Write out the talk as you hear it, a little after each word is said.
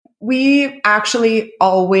We actually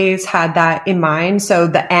always had that in mind. So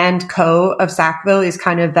the "and co" of Sackville is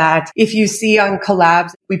kind of that. If you see on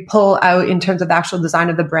collabs, we pull out in terms of the actual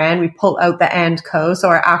design of the brand, we pull out the "and co." So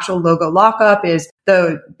our actual logo lockup is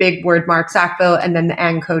the big word mark Sackville and then the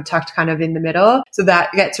 "and co" tucked kind of in the middle. So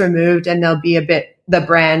that gets removed and there'll be a bit the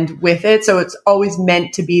brand with it. So it's always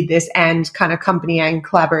meant to be this "and" kind of company and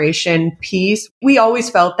collaboration piece. We always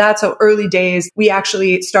felt that. So early days, we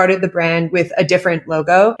actually started the brand with a different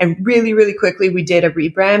logo, and really, really quickly we did a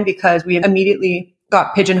rebrand because we immediately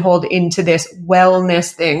got pigeonholed into this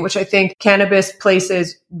wellness thing, which I think cannabis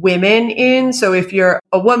places women in. So if you're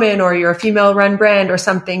a woman or you're a female run brand or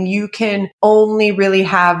something, you can only really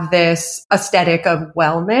have this aesthetic of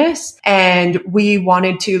wellness. And we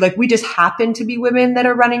wanted to, we just happen to be women that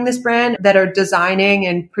are running this brand, that are designing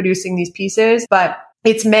and producing these pieces, but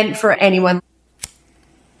it's meant for anyone.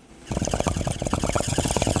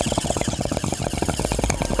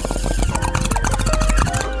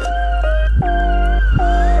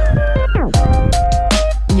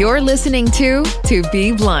 You're listening to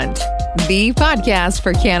Be Blunt, the podcast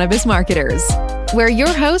for cannabis marketers, where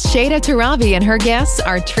your host Shayda Tarabi and her guests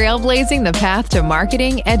are trailblazing the path to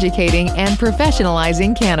marketing, educating, and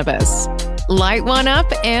professionalizing cannabis. Light one up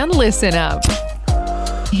and listen up.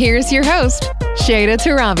 Here's your host, Shayda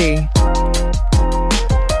Tarabi.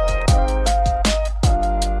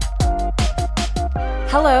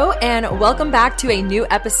 Hello, and welcome back to a new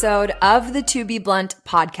episode of the To Be Blunt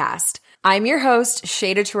podcast. I'm your host,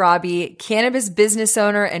 Shayda Tarabi, cannabis business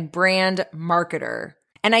owner and brand marketer.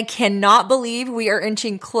 And I cannot believe we are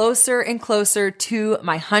inching closer and closer to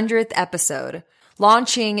my 100th episode.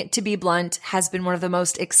 Launching To Be Blunt has been one of the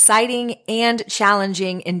most exciting and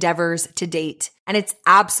challenging endeavors to date. And it's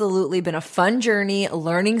absolutely been a fun journey,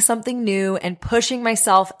 learning something new and pushing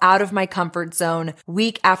myself out of my comfort zone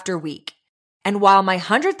week after week. And while my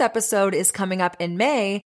 100th episode is coming up in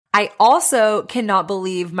May, I also cannot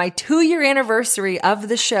believe my 2-year anniversary of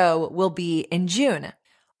the show will be in June.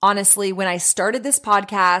 Honestly, when I started this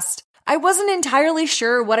podcast, I wasn't entirely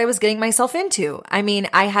sure what I was getting myself into. I mean,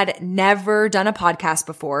 I had never done a podcast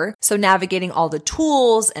before, so navigating all the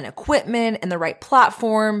tools and equipment and the right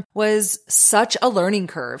platform was such a learning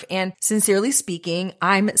curve. And sincerely speaking,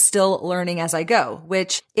 I'm still learning as I go,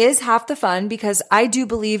 which is half the fun because I do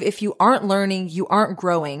believe if you aren't learning, you aren't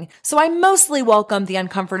growing. So I mostly welcome the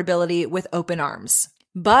uncomfortability with open arms.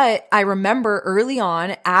 But I remember early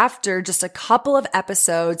on, after just a couple of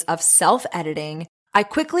episodes of self-editing, I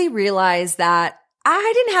quickly realized that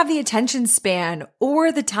I didn't have the attention span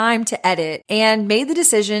or the time to edit and made the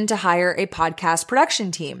decision to hire a podcast production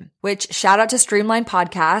team, which shout out to Streamline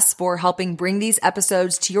Podcasts for helping bring these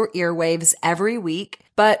episodes to your earwaves every week.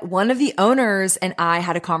 But one of the owners and I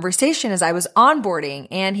had a conversation as I was onboarding,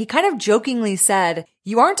 and he kind of jokingly said,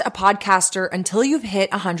 "You aren't a podcaster until you've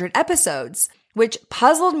hit 100 episodes." Which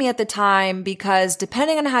puzzled me at the time because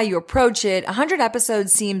depending on how you approach it, 100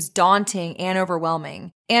 episodes seems daunting and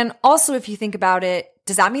overwhelming. And also, if you think about it,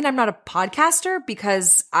 does that mean I'm not a podcaster?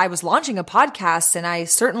 Because I was launching a podcast and I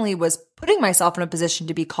certainly was putting myself in a position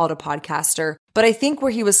to be called a podcaster. But I think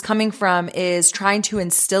where he was coming from is trying to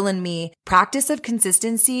instill in me practice of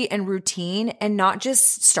consistency and routine, and not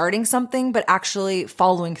just starting something, but actually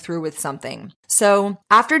following through with something. So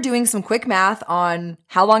after doing some quick math on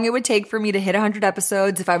how long it would take for me to hit 100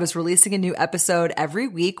 episodes if I was releasing a new episode every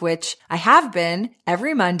week, which I have been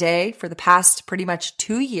every Monday for the past pretty much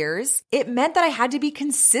 2 years, it meant that I had to be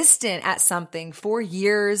consistent at something for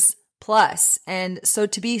years plus. And so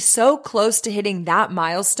to be so close to hitting that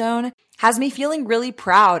milestone has me feeling really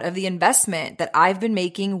proud of the investment that I've been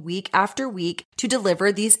making week after week to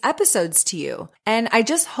deliver these episodes to you. And I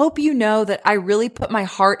just hope you know that I really put my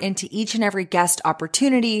heart into each and every guest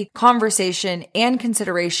opportunity, conversation, and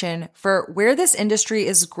consideration for where this industry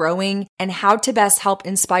is growing and how to best help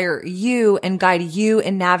inspire you and guide you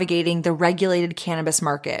in navigating the regulated cannabis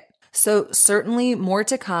market. So certainly more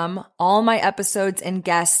to come. All my episodes and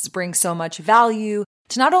guests bring so much value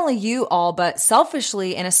to not only you all, but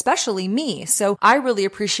selfishly and especially me. So I really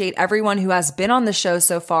appreciate everyone who has been on the show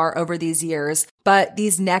so far over these years. But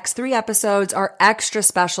these next 3 episodes are extra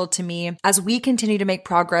special to me as we continue to make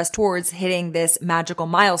progress towards hitting this magical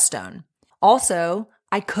milestone. Also,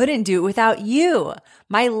 I couldn't do it without you,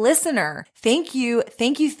 my listener. Thank you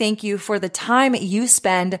for the time you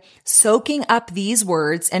spend soaking up these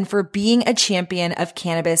words and for being a champion of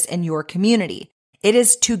cannabis in your community. It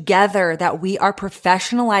is together that we are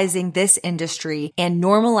professionalizing this industry and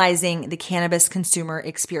normalizing the cannabis consumer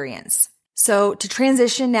experience. So to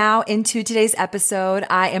transition now into today's episode,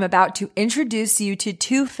 I am about to introduce you to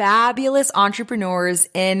two fabulous entrepreneurs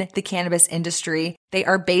in the cannabis industry. They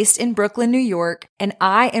are based in Brooklyn, New York, and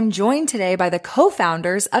I am joined today by the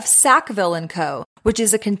co-founders of Sackville & Co., which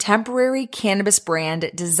is a contemporary cannabis brand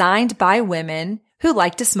designed by women who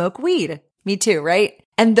like to smoke weed. Me too, right?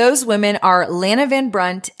 And those women are Lana Van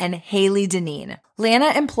Brunt and Hayley Deneen.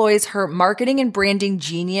 Lana employs her marketing and branding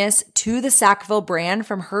genius to the Sackville brand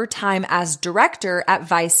from her time as director at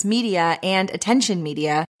Vice Media and Attention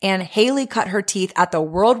Media, and Hayley cut her teeth at the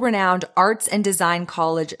world-renowned arts and design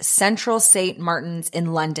college Central St. Martin's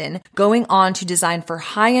in London, going on to design for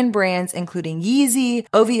high-end brands including Yeezy,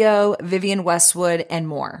 OVO, Vivienne Westwood, and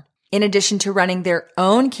more. In addition to running their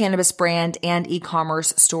own cannabis brand and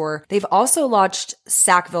e-commerce store, they've also launched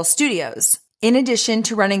Sackville Studios. In addition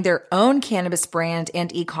to running their own cannabis brand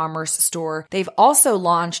and e-commerce store, they've also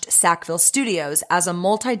launched Sackville Studios as a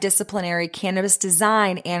multidisciplinary cannabis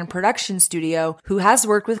design and production studio who has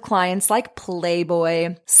worked with clients like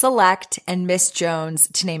Playboy, Select, and Miss Jones,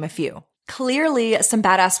 to name a few. Clearly some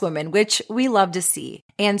badass women, which we love to see,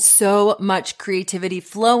 and so much creativity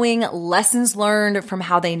flowing, lessons learned from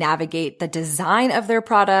how they navigate the design of their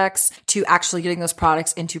products to actually getting those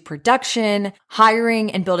products into production,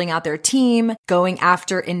 hiring and building out their team, going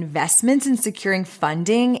after investments and securing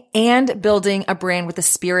funding, and building a brand with a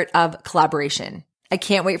spirit of collaboration. I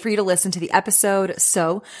can't wait for you to listen to the episode.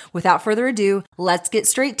 So without further ado, let's get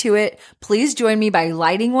straight to it. Please join me by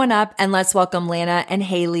lighting one up and let's welcome Lana and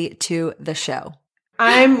Hayley to the show.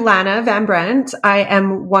 I'm Lana Van Brunt. I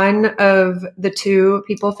am one of the two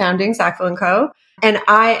people founding Sackville & Co. And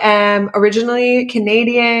I am originally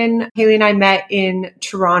Canadian. Hayley and I met in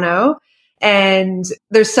Toronto. And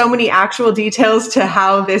there's so many actual details to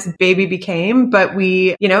how this baby became, but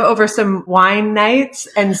we, over some wine nights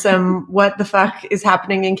and some what the fuck is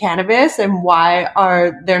happening in cannabis and why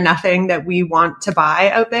are there nothing that we want to buy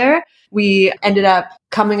out there, we ended up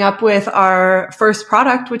coming up with our first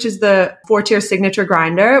product, which is the 4-tier signature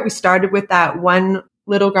grinder. We started with that one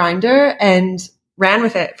little grinder and ran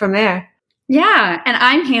with it from there. Yeah. And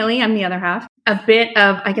I'm Hayley. I'm the other half. I'll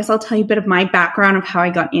tell you a bit of my background of how I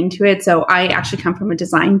got into it. So I actually come from a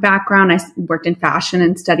design background. I worked in fashion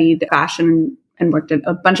and studied fashion and worked at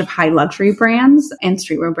a bunch of high luxury brands and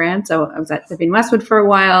streetwear brands. So I was at Vivienne Westwood for a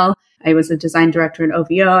while. I was a design director at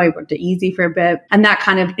OVO. I worked at Yeezy for a bit. And that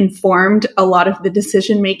kind of informed a lot of the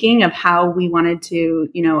decision making of how we wanted to,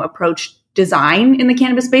 approach design in the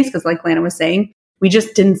cannabis space. Because like Lana was saying, we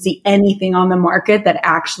just didn't see anything on the market that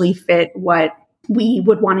actually fit what we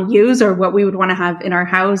would want to use or what we would want to have in our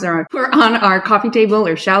house or on our coffee table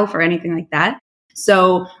or shelf or anything like that.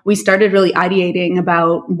 So we started really ideating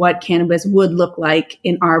about what cannabis would look like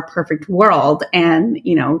in our perfect world. And,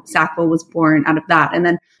 Sackville was born out of that. And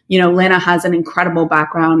then, Lana has an incredible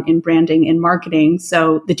background in branding and marketing.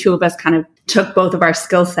 So the two of us kind of took both of our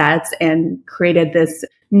skill sets and created this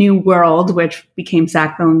new world, which became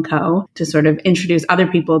Sackville & Co. to sort of introduce other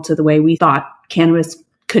people to the way we thought cannabis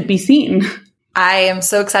could be seen. I am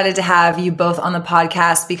so excited to have you both on the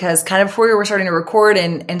podcast because kind of before we were starting to record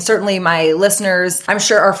and certainly my listeners, I'm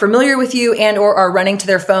sure are familiar with you and or are running to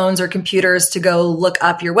their phones or computers to go look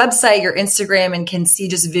up your website, your Instagram, and can see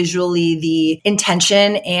just visually the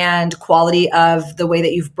intention and quality of the way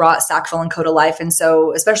that you've brought Sackville & Co. to life. And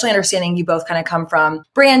so especially understanding you both kind of come from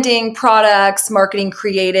branding, products, marketing,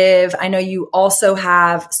 creative. I know you also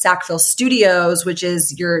have Sackville Studios, which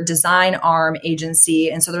is your design arm agency.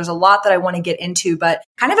 And so there's a lot that I want to get into, but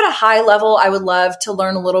kind of at a high level, I would love to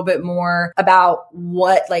learn a little bit more about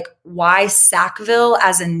why Sackville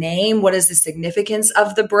as a name, what is the significance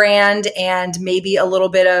of the brand, and maybe a little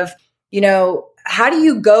bit of, how do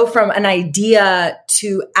you go from an idea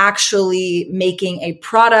to actually making a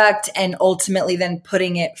product and ultimately then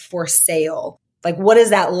putting it for sale? Like, what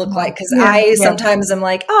does that look like? Because sometimes I'm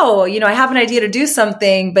like, I have an idea to do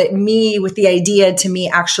something, but me with the idea to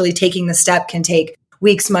me actually taking the step can take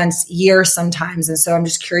weeks, months, years sometimes. And so I'm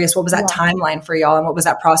just curious, what was that timeline for y'all and what was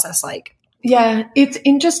that process like? Yeah, it's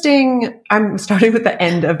interesting. I'm starting with the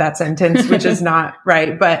end of that sentence, which is not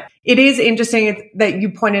right, but it is interesting that you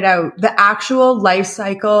pointed out the actual life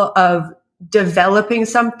cycle of developing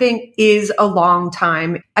something is a long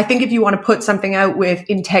time. I think if you want to put something out with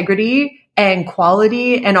integrity and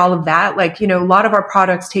quality and all of that, a lot of our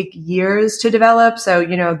products take years to develop. So,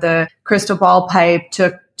 the crystal ball pipe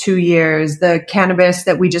took 2 years. The cannabis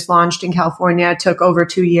that we just launched in California took over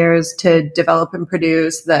 2 years to develop and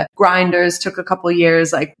produce. The grinders took a couple of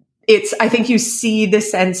years. I think you see the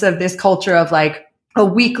sense of this culture of a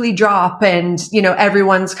weekly drop and,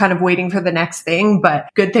 everyone's kind of waiting for the next thing, but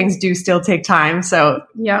good things do still take time. So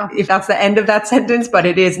yeah, if that's the end of that sentence, but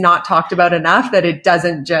it is not talked about enough that it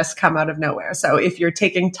doesn't just come out of nowhere. So if you're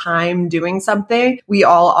taking time doing something, we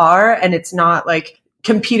all are, and it's not like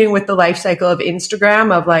competing with the life cycle of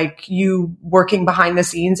Instagram of like you working behind the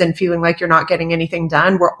scenes and feeling like you're not getting anything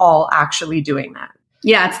done. We're all actually doing that.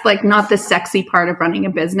 Yeah, it's like not the sexy part of running a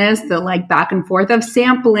business, the like back and forth of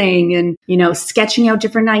sampling and, sketching out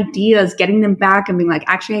different ideas, getting them back and being like,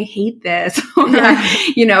 actually, I hate this.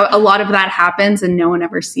 A lot of that happens and no one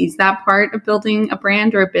ever sees that part of building a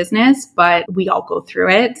brand or a business, but we all go through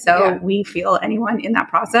it. So we feel anyone in that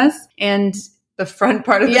process. And the front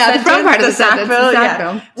part of the sentence. The front part of the Sackville.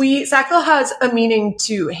 Sackville. Yeah. Sackville has a meaning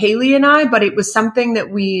to Hayley and I, but it was something that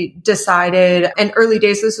we decided in early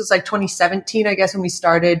days. This was like 2017, I guess, when we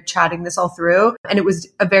started chatting this all through. And it was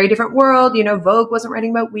a very different world. Vogue wasn't writing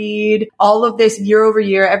about weed. All of this year over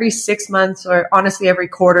year, every 6 months or honestly every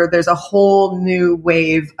quarter, there's a whole new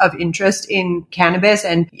wave of interest in cannabis.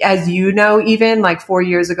 And as you know, even like 4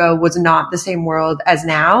 years ago was not the same world as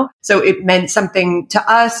now. So it meant something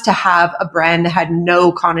to us to have a brand that had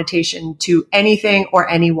no connotation to anything or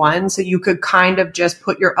anyone. So you could kind of just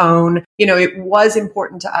put your own, it was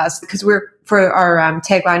important to us because for our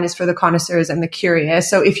tagline is for the connoisseurs and the curious.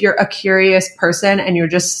 So if you're a curious person and you're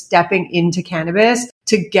just stepping into cannabis,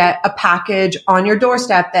 to get a package on your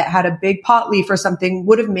doorstep that had a big pot leaf or something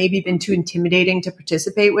would have maybe been too intimidating to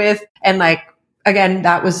participate with. And like, again,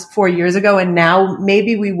 that was 4 years ago. And now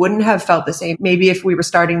maybe we wouldn't have felt the same. Maybe if we were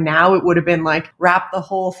starting now, it would have been like, wrap the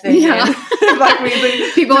whole thing in.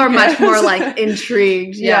 People are much more like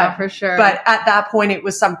intrigued. Yeah, for sure. But at that point, it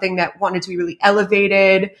was something that wanted to be really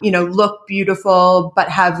elevated, look beautiful, but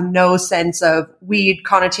have no sense of weed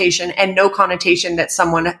connotation and no connotation that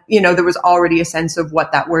someone, there was already a sense of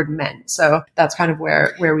what that word meant. So that's kind of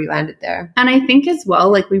where we landed there. And I think as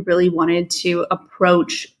well, like we really wanted to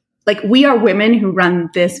approach, like we are women who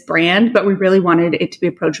run this brand, but we really wanted it to be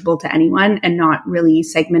approachable to anyone and not really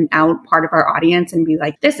segment out part of our audience and be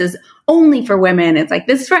like, this is only for women. It's like,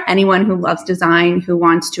 this is for anyone who loves design, who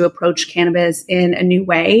wants to approach cannabis in a new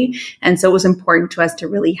way. And so it was important to us to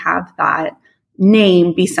really have that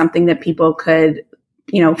name be something that people could,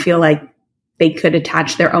 feel like they could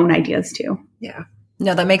attach their own ideas to. Yeah.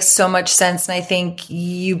 No, that makes so much sense. And I think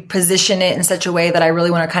you position it in such a way that I really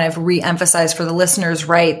want to kind of re-emphasize for the listeners,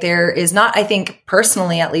 right? There is not, I think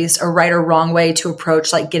personally, at least, a right or wrong way to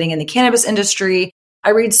approach like getting in the cannabis industry. I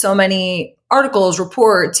read so many articles,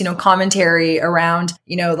 reports, commentary around,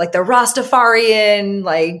 like the Rastafarian,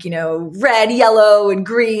 like, red, yellow, and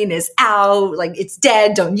green is out, like it's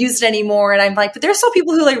dead, don't use it anymore. And I'm like, but there's still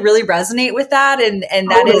people who like really resonate with that. And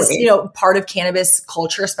that is, part of cannabis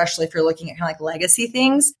culture, especially if you're looking at kind of like legacy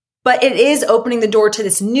things. But it is opening the door to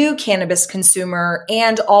this new cannabis consumer.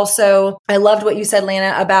 And also, I loved what you said,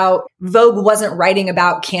 Lana, about Vogue wasn't writing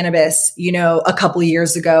about cannabis, a couple of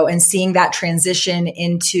years ago, and seeing that transition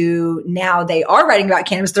into now they are writing about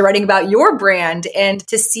cannabis. They're writing about your brand, and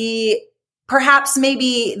to see perhaps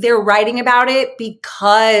maybe they're writing about it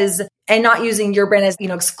because, and not using your brand as,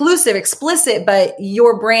 exclusive, explicit, but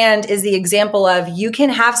your brand is the example of you can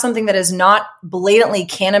have something that is not blatantly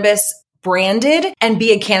cannabis branded and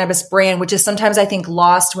be a cannabis brand, which is sometimes I think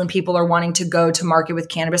lost when people are wanting to go to market with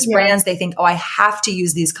cannabis brands. They think, oh, I have to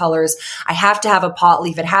use these colors. I have to have a pot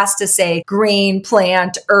leaf. It has to say green,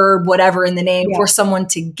 plant, herb, whatever in the name for someone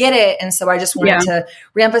to get it. And so I just wanted to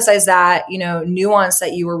reemphasize that, nuance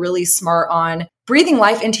that you were really smart on breathing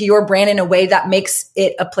life into your brand in a way that makes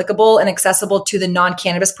it applicable and accessible to the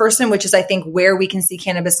non-cannabis person, which is, I think, where we can see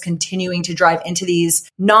cannabis continuing to drive into these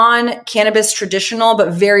non-cannabis traditional,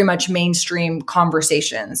 but very much mainstream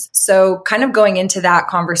conversations. So kind of going into that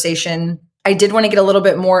conversation, I did want to get a little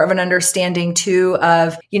bit more of an understanding too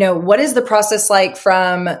of, what is the process like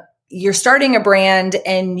from you're starting a brand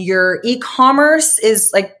and your e-commerce is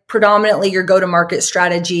like predominantly your go-to-market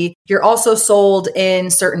strategy. You're also sold in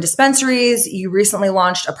certain dispensaries. You recently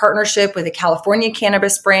launched a partnership with a California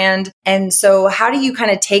cannabis brand. And so how do you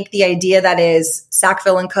kind of take the idea that is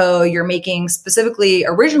Sackville & Co. You're making specifically,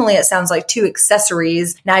 originally, it sounds like 2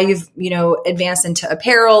 accessories. Now you've, advanced into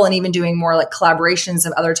apparel and even doing more like collaborations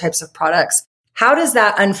of other types of products. How does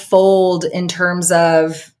that unfold in terms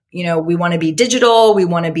of, we want to be digital, we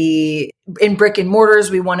want to be in brick and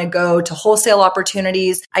mortars, we want to go to wholesale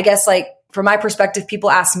opportunities. I guess like from my perspective,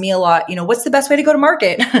 people ask me a lot, what's the best way to go to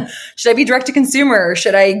market? Should I be direct to consumer?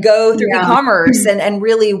 Should I go through e-commerce? And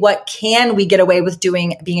really what can we get away with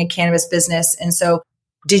doing being a cannabis business? And so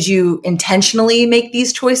did you intentionally make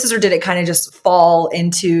these choices or did it kind of just fall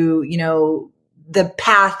into, the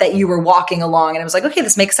path that you were walking along. And it was like, okay,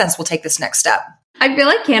 this makes sense. We'll take this next step. I feel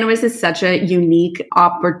like cannabis is such a unique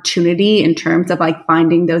opportunity in terms of like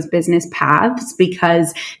finding those business paths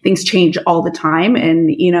because things change all the time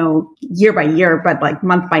and, year by year, but like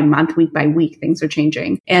month by month, week by week, things are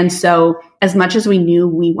changing. And so as much as we knew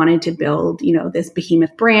we wanted to build, this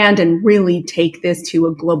behemoth brand and really take this to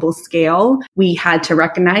a global scale, we had to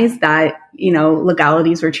recognize that,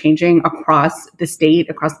 legalities were changing across the state,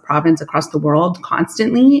 across the province, across the world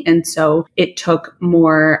constantly. And so it took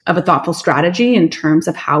more of a thoughtful strategy in terms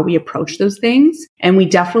of how we approach those things. And we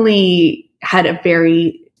definitely had a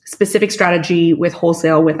very specific strategy with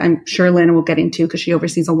wholesale with, I'm sure Lana will get into because she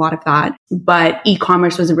oversees a lot of that. But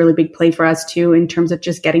e-commerce was a really big play for us too, in terms of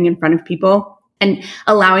just getting in front of people and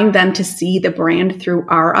allowing them to see the brand through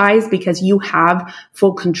our eyes because you have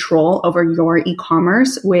full control over your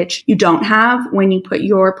e-commerce, which you don't have when you put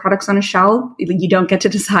your products on a shelf. You don't get to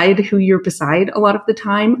decide who you're beside a lot of the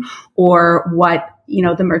time or what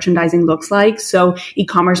the merchandising looks like. So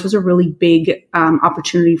e-commerce was a really big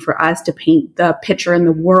opportunity for us to paint the picture in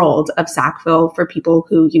the world of Sackville for people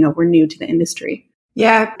who, were new to the industry.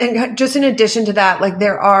 Yeah. And just in addition to that, like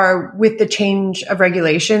there are, with the change of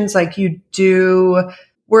regulations, like we're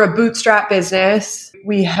a bootstrap business.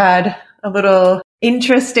 We had a little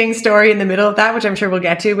interesting story in the middle of that, which I'm sure we'll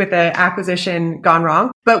get to with the acquisition gone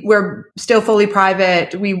wrong, but we're still fully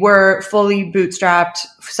private. We were fully bootstrapped,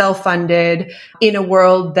 self-funded in a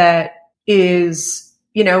world that is,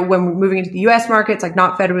 when we're moving into the US market, it's like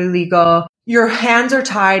not federally legal. Your hands are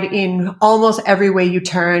tied in almost every way you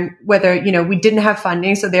turn, whether, we didn't have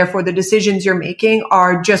funding. So therefore the decisions you're making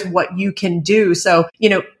are just what you can do. So,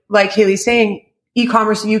 like Hayley's saying,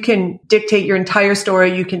 e-commerce, you can dictate your entire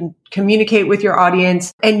story. You can communicate with your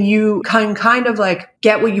audience and you can kind of like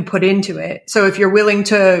get what you put into it. So if you're willing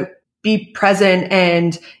to be present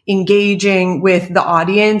and engaging with the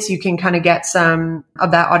audience, you can kind of get some of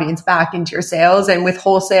that audience back into your sales. And with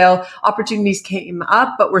wholesale, opportunities came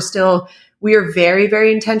up, but we are very,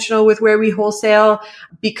 very intentional with where we wholesale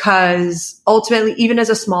because ultimately, even as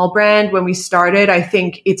a small brand, when we started, I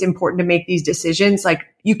think it's important to make these decisions. Like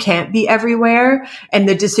you can't be everywhere. And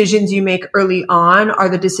the decisions you make early on are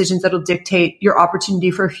the decisions that'll dictate your opportunity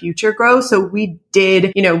for future growth. So we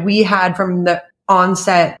had from the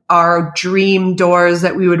onset our dream doors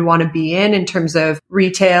that we would want to be in terms of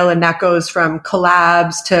retail. And that goes from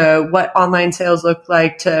collabs to what online sales look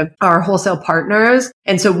like to our wholesale partners.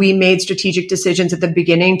 And so we made strategic decisions at the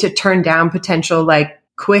beginning to turn down potential like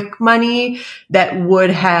quick money that would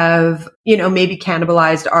have, maybe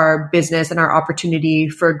cannibalized our business and our opportunity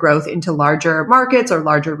for growth into larger markets or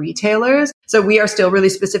larger retailers. So we are still really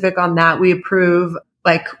specific on that. We approve,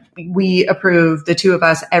 the two of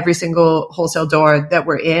us, every single wholesale door that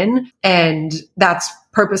we're in. And that's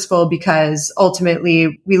purposeful because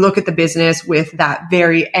ultimately we look at the business with that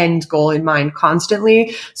very end goal in mind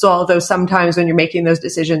constantly. So although sometimes when you're making those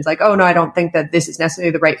decisions, like, oh no, I don't think that this is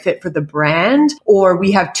necessarily the right fit for the brand, or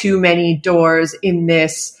we have too many doors in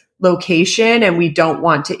this location and we don't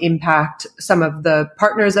want to impact some of the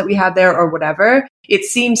partners that we have there or whatever. It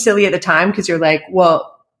seems silly at the time because you're like, well,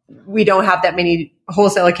 we don't have that many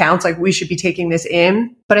wholesale accounts, like we should be taking this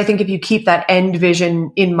in. But I think if you keep that end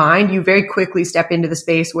vision in mind, you very quickly step into the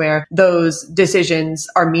space where those decisions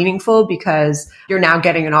are meaningful because you're now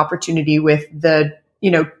getting an opportunity with the,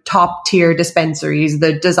 top tier dispensaries,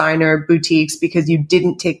 the designer boutiques, because you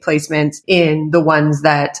didn't take placements in the ones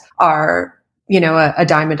that are, a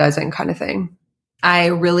dime a dozen kind of thing. I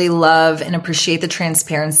really love and appreciate the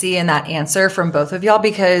transparency in that answer from both of y'all,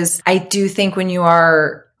 because I do think when you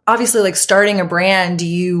are obviously like starting a brand,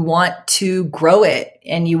 you want to grow it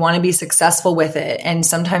and you want to be successful with it. And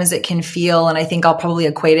sometimes it can feel, and I think I'll probably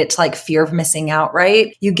equate it to like fear of missing out,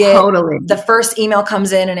 right? You get the first email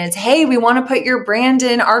comes in and it's, hey, we want to put your brand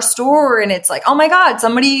in our store. And it's like, oh my God,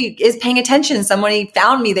 somebody is paying attention. Somebody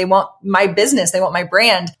found me. They want my business. They want my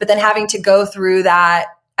brand. But then having to go through that,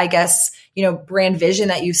 I guess, brand vision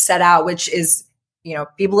that you set out, which is,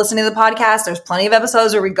 people listening to the podcast, there's plenty of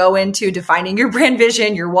episodes where we go into defining your brand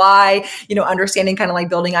vision, your why, understanding kind of like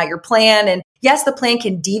building out your plan. And yes, the plan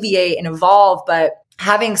can deviate and evolve, but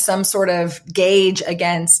having some sort of gauge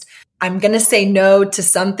against, I'm going to say no to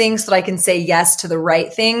some things so that I can say yes to the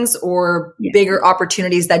right things or bigger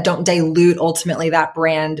opportunities that don't dilute ultimately that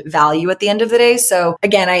brand value at the end of the day. So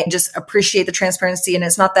again, I just appreciate the transparency, and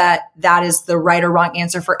it's not that that is the right or wrong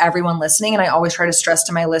answer for everyone listening. And I always try to stress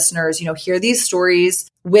to my listeners, hear these stories,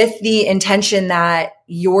 with the intention that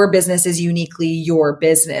your business is uniquely your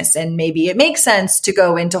business. And maybe it makes sense to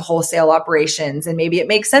go into wholesale operations, and maybe it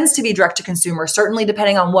makes sense to be direct to consumer, certainly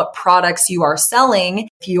depending on what products you are selling.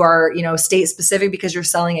 If you are, state specific because you're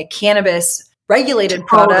selling a cannabis regulated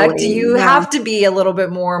product, you have to be a little bit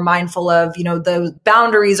more mindful of, the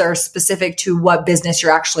boundaries are specific to what business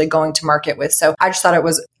you're actually going to market with. So I just thought it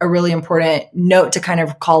was a really important note to kind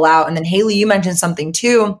of call out. And then Hayley, you mentioned something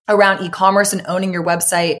too around e-commerce and owning your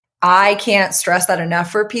website. I can't stress that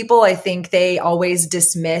enough for people. I think they always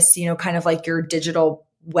dismiss, kind of like your digital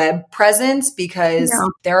web presence, because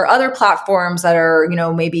there are other platforms that are,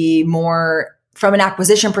 maybe more from an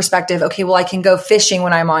acquisition perspective. Okay, well, I can go fishing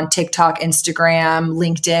when I'm on TikTok, Instagram,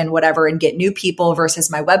 LinkedIn, whatever, and get new people versus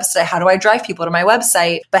my website. How do I drive people to my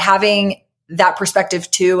website? But having that perspective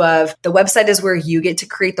too of the website is where you get to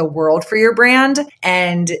create the world for your brand,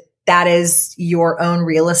 and that is your own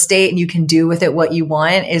real estate and you can do with it what you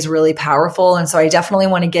want is really powerful. And so I definitely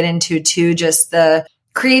want to get into too, just the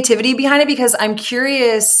creativity behind it, because I'm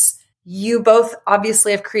curious, you both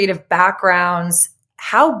obviously have creative backgrounds.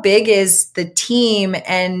 How big is the team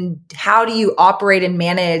and how do you operate and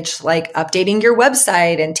manage like updating your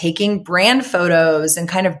website and taking brand photos and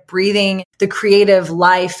kind of breathing the creative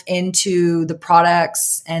life into the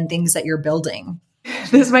products and things that you're building?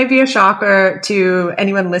 This might be a shocker to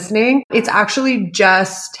anyone listening. It's actually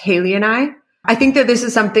just Hayley and I. I think that this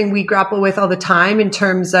is something we grapple with all the time in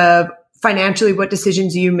terms of financially, what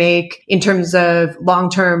decisions you make in terms of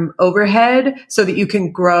long-term overhead so that you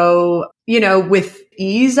can grow, with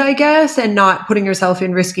ease, I guess, and not putting yourself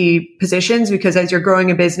in risky positions, because as you're growing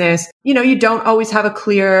a business, you don't always have a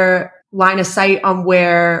clear line of sight on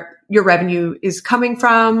where your revenue is coming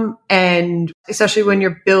from. And especially when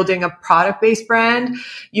you're building a product-based brand,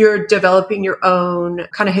 you're developing your own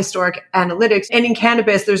kind of historic analytics. And in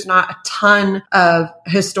cannabis, there's not a ton of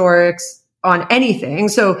historics on anything.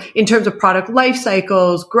 So in terms of product life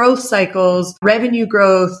cycles, growth cycles, revenue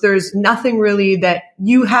growth, there's nothing really that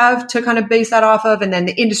you have to kind of base that off of. And then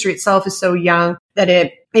the industry itself is so young that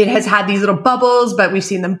it has had these little bubbles, but we've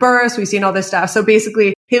seen them burst. We've seen all this stuff. So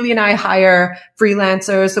basically, Hayley and I hire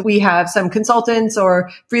freelancers. So we have some consultants or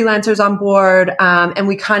freelancers on board, and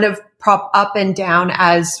we kind of prop up and down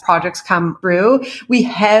as projects come through. We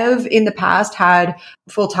have in the past had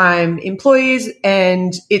full-time employees,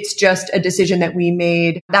 and it's just a decision that we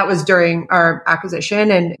made. That was during our acquisition,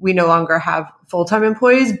 and we no longer have full-time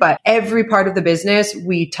employees, but every part of the business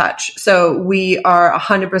we touch. So we are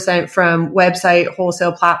 100% from website,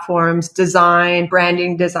 wholesale platforms, design,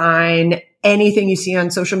 branding design, anything you see on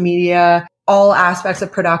social media, all aspects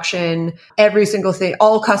of production, every single thing,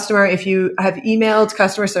 all customer. If you have emailed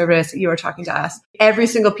customer service, you are talking to us. Every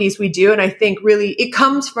single piece we do. And I think really it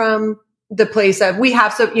comes from the place of we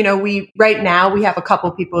have some, right now we have a couple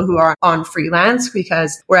people who are on freelance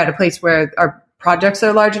because we're at a place where our projects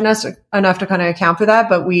are large enough to kind of account for that.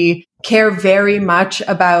 But we care very much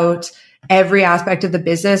about every aspect of the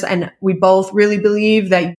business. And we both really believe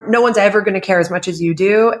that no one's ever going to care as much as you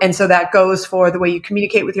do. And so that goes for the way you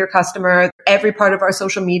communicate with your customer, every part of our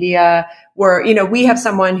social media, where, we have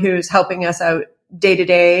someone who's helping us out day to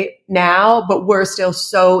day now, but we're still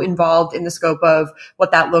so involved in the scope of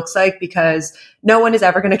what that looks like, because no one is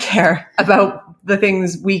ever going to care about the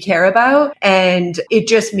things we care about. And it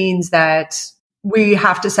just means that we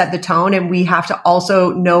have to set the tone, and we have to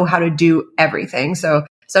also know how to do everything. So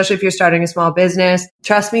especially if you're starting a small business,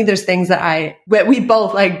 trust me, there's things that we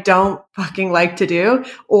both don't fucking like to do,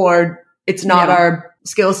 or it's not our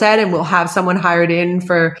skill set, and we'll have someone hired in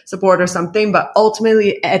for support or something. But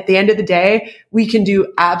ultimately, at the end of the day, we can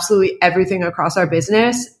do absolutely everything across our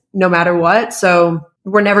business, no matter what. So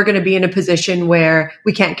we're never going to be in a position where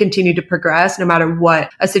we can't continue to progress no matter what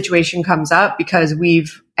a situation comes up, because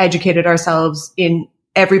we've educated ourselves in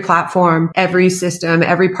every platform, every system,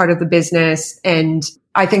 every part of the business. And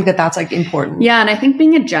I think that that's important. Yeah. And I think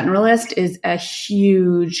being a generalist is a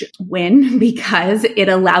huge win, because it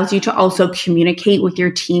allows you to also communicate with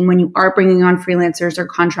your team when you are bringing on freelancers or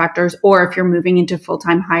contractors, or if you're moving into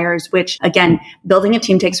full-time hires, which again, building a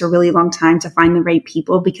team takes a really long time to find the right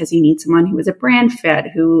people, because you need someone who is a brand fit,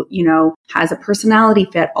 who, has a personality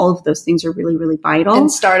fit. All of those things are really, really vital. And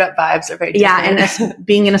startup vibes are very different. Yeah. And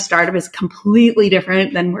being in a startup is completely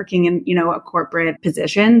different than working in, a corporate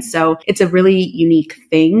position. So it's a really unique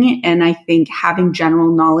thing. And I think having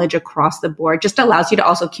general knowledge across the board just allows you to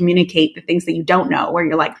also communicate the things that you don't know, where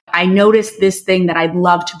you're like, I noticed this thing that I'd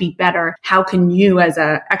love to be better. How can you, as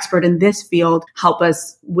an expert in this field, help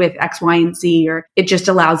us with X, Y, and Z? Or it just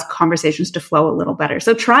allows conversations to flow a little better.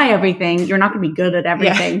 So try everything. You're not going to be good at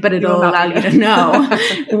everything, but it'll allow you to know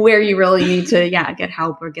where you really need to, get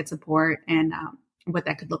help or get support and what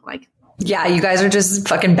that could look like. Yeah, you guys are just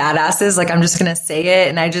fucking badasses. Like, I'm just going to say it.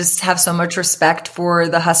 And I just have so much respect for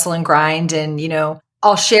the hustle and grind. And,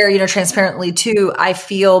 I'll share, transparently too. I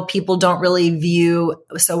feel people don't really view.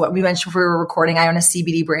 So what we mentioned before we were recording, I own a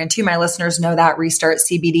CBD brand too. My listeners know that, Restart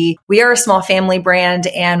CBD. We are a small family brand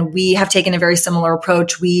and we have taken a very similar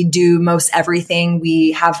approach. We do most everything.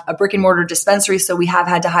 We have a brick and mortar dispensary. So we have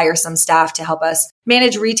had to hire some staff to help us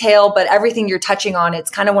manage retail, but everything you're touching on, it's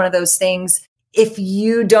kind of one of those things. If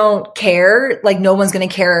you don't care, like no one's going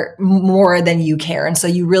to care more than you care. And so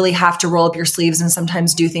you really have to roll up your sleeves and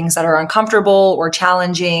sometimes do things that are uncomfortable or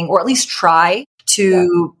challenging, or at least try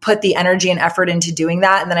to put the energy and effort into doing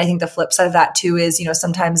that. And then I think the flip side of that too is,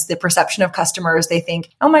 sometimes the perception of customers, they think,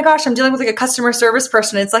 oh my gosh, I'm dealing with like a customer service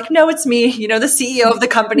person. It's like, no, it's me, the CEO of the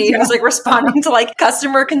company who's like responding to like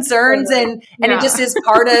customer concerns. And it just is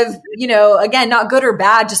part of, again, not good or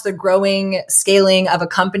bad, just the growing scaling of a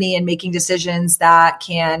company and making decisions that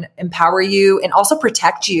can empower you and also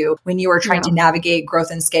protect you when you are trying to navigate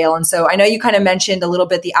growth and scale. And so I know you kind of mentioned a little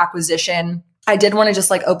bit the acquisition. I did want to just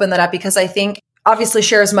like open that up because I think obviously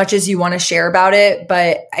share as much as you want to share about it.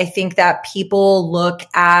 But I think that people look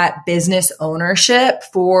at business ownership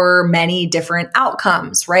for many different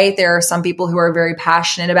outcomes, right? There are some people who are very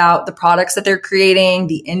passionate about the products that they're creating,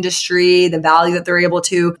 the industry, the value that they're able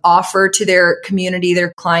to offer to their community,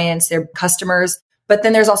 their clients, their customers. But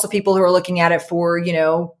then there's also people who are looking at it for,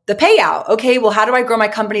 the payout. Okay, well, how do I grow my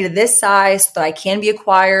company to this size so that I can be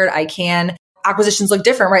acquired? Acquisitions look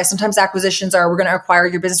different, right? Sometimes acquisitions are, we're going to acquire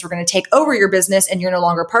your business, we're going to take over your business and you're no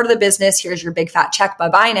longer part of the business. Here's your big fat check,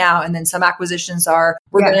 bye-bye now. And then some acquisitions are,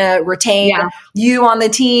 we're going to retain you on the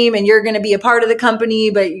team and you're going to be a part of the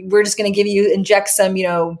company, but we're just going to inject some,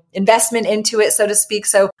 investment into it, so to speak.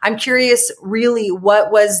 So I'm curious, really,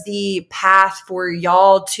 what was the path for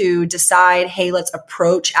y'all to decide, hey, let's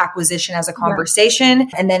approach acquisition as a conversation,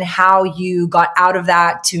 and then how you got out of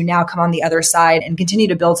that to now come on the other side and continue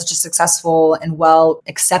to build such a successful and well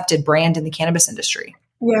accepted brand in the cannabis industry?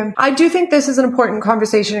 Yeah, I do think this is an important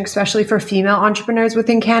conversation, especially for female entrepreneurs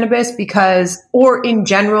within cannabis or in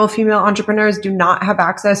general, female entrepreneurs do not have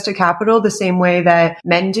access to capital the same way that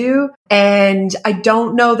men do. And I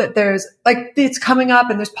don't know that there's it's coming up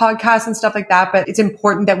and there's podcasts and stuff like that, but it's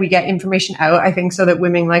important that we get information out, I think, so that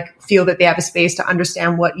women feel that they have a space to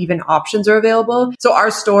understand what even options are available. So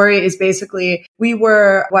our story is basically, we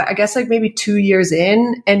were, maybe 2 years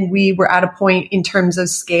in, and we were at a point in terms of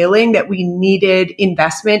scaling that we needed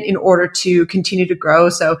investment in order to continue to grow.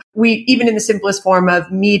 So we, even in the simplest form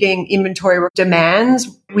of meeting inventory demands,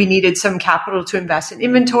 we needed some capital to invest in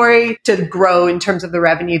inventory to grow in terms of the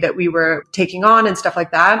revenue that we were taking on and stuff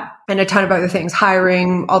like that. And a ton of other things,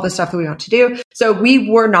 hiring, all the stuff that we want to do. So we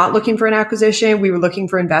were not looking for an acquisition. We were looking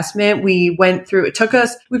for investment. We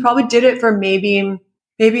probably did it for maybe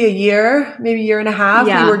a year, maybe a year and a half.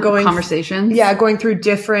 Yeah, we were going conversations. Going through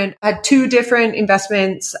had 2 different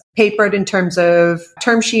investments papered in terms of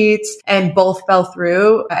term sheets, and both fell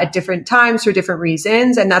through at different times for different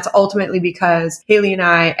reasons. And that's ultimately because Hayley and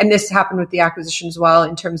I, and this happened with the acquisition as well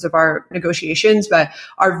in terms of our negotiations, but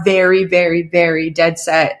are very, very, very dead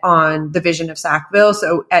set on the vision of Sackville.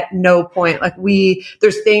 So at no point,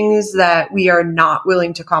 there's things that we are not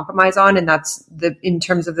willing to compromise on. And that's in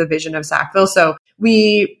terms of the vision of Sackville. So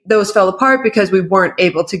those fell apart because we weren't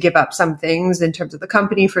able to give up some things in terms of the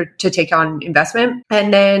company to take on investment.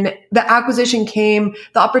 And then the acquisition came,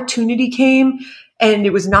 the opportunity came, and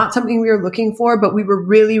it was not something we were looking for, but we were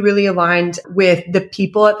really, really aligned with the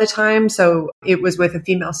people at the time. So it was with a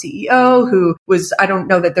female CEO who was, I don't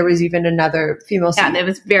know that there was even another female CEO. Yeah, it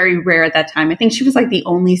was very rare at that time. I think she was the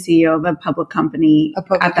only CEO of a public company at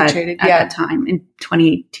that time in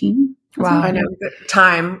 2018. Wow. I know.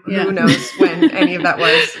 Time. Yeah. Who knows when any of that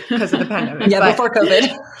was because of the pandemic. Before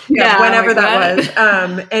COVID. Whenever that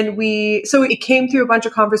was. So it came through a bunch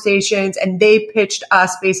of conversations, and they pitched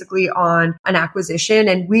us basically on an acquisition.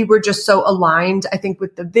 And we were just so aligned, I think,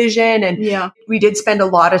 with the vision. And we did spend a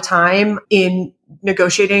lot of time in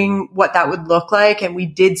negotiating what that would look like. And we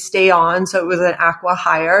did stay on. So it was an aqua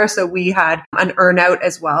hire. So we had an earn out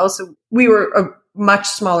as well. So we were a much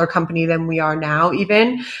smaller company than we are now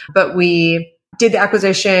even, but we did the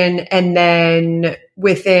acquisition, and then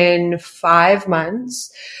within 5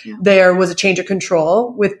 months, there was a change of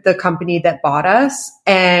control with the company that bought us.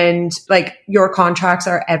 And like, your contracts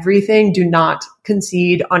are everything. Do not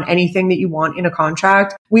concede on anything that you want in a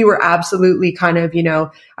contract. We were absolutely kind of,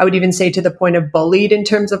 I would even say to the point of bullied in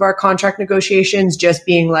terms of our contract negotiations, just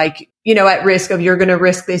being like, at risk of, you're going to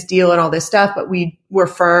risk this deal and all this stuff. But we were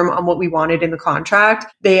firm on what we wanted in the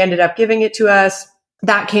contract. They ended up giving it to us.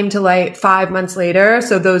 That came to light 5 months later.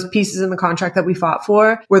 So those pieces in the contract that we fought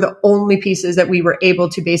for were the only pieces that we were able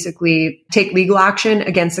to basically take legal action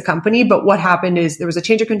against the company. But what happened is there was a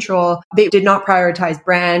change of control. They did not prioritize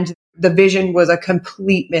brand. The vision was a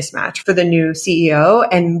complete mismatch for the new CEO.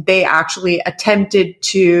 And they actually attempted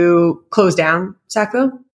to close down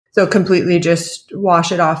Sackville. So completely just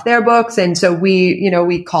wash it off their books. And so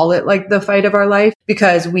we call it like the fight of our life,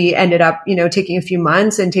 because we ended up, taking a few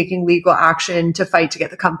months and taking legal action to fight to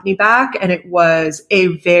get the company back. And it was a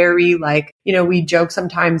very we joke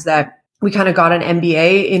sometimes that we kind of got an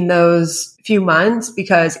MBA in those few months,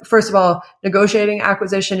 because first of all, negotiating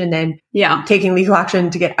acquisition and then taking legal action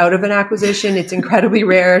to get out of an acquisition. It's incredibly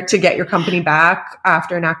rare to get your company back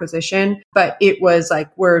after an acquisition, but it was like,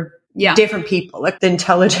 we're different people, like the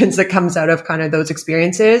intelligence that comes out of kind of those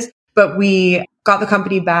experiences. But we got the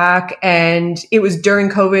company back, and it was during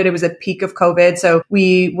COVID. It was a peak of COVID. So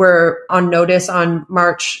we were on notice on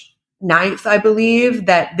March 9th, I believe,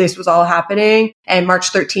 that this was all happening. And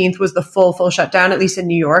March 13th was the full shutdown, at least in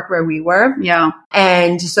New York where we were. Yeah.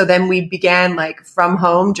 And so then we began from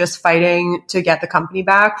home, just fighting to get the company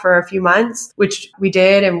back for a few months, which we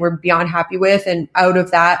did and we're beyond happy with. And out of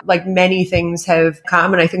that, many things have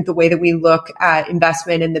come. And I think the way that we look at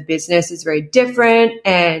investment in the business is very different.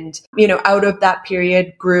 And, out of that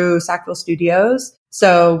period grew Sackville Studios.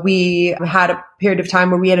 So we had a period of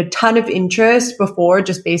time where we had a ton of interest before,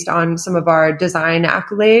 just based on some of our design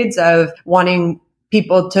accolades of wanting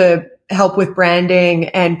people to help with branding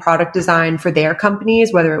and product design for their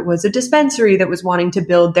companies, whether it was a dispensary that was wanting to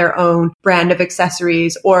build their own brand of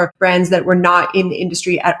accessories, or brands that were not in the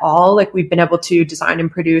industry at all. Like, we've been able to design and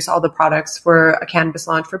produce all the products for a cannabis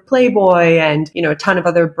launch for Playboy and, a ton of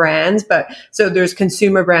other brands. But so there's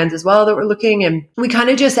consumer brands as well that we're looking. And we kind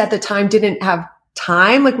of just at the time didn't have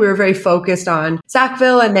time. We were very focused on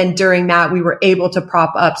Sackville. And then during that, we were able to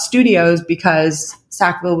prop up studios because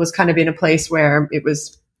Sackville was kind of in a place where it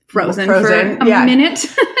was frozen for a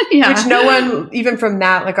minute. Which no one, even from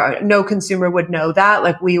that, no consumer would know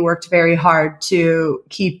that. We worked very hard to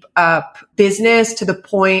keep up business to the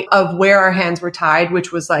point of where our hands were tied,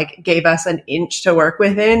 which was gave us an inch to work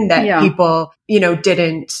within that people,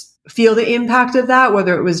 didn't feel the impact of that,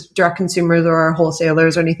 whether it was direct consumers or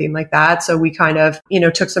wholesalers or anything like that. So we kind of,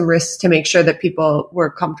 took some risks to make sure that people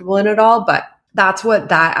were comfortable in it all. But that's what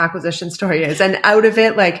that acquisition story is. And out of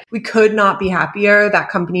it, we could not be happier. That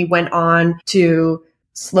company went on to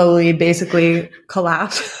slowly basically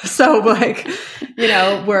collapse. So I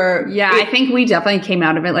think we definitely came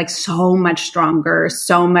out of it so much stronger,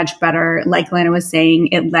 so much better. Like Lana was saying,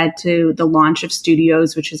 it led to the launch of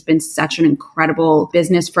studios, which has been such an incredible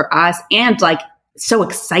business for us and so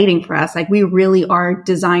exciting for us. We really are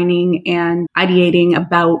designing and ideating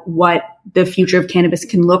about what the future of cannabis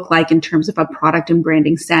can look like in terms of a product and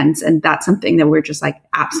branding sense. And that's something that we're just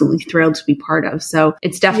absolutely thrilled to be part of. So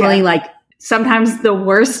it's definitely sometimes the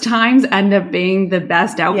worst times end up being the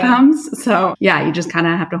best outcomes. Yeah. So you just kind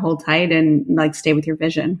of have to hold tight and stay with your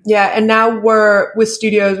vision. Yeah. And now we're with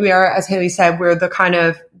studios. We are, as Hayley said, we're the kind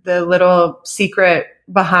of the little secret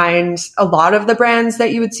behind a lot of the brands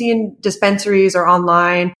that you would see in dispensaries or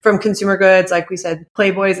online from consumer goods, like we said,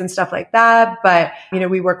 Playboys and stuff like that. But,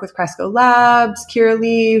 we work with Cresco Labs,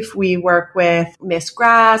 Curaleaf. We work with Miss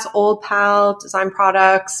Grass, Old Pal Design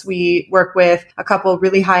Products. We work with a couple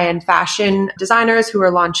really high-end fashion designers who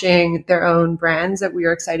are launching their own brands that we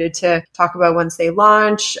are excited to talk about once they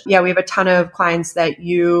launch. Yeah, we have a ton of clients that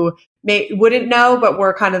you wouldn't know, but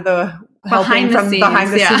we're kind of the helping from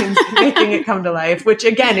behind the scenes, making it come to life, which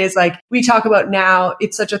again is we talk about now.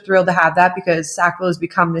 It's such a thrill to have that because Sackville has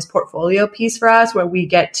become this portfolio piece for us where we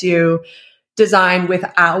get to design with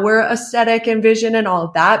our aesthetic and vision and all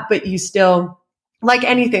of that. But you still, like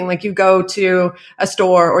anything, you go to a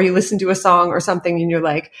store or you listen to a song or something and you're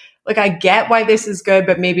I get why this is good,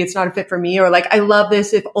 but maybe it's not a fit for me. Or I love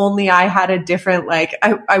this. If only I had a different,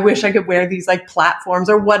 I wish I could wear these platforms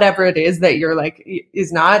or whatever it is that you're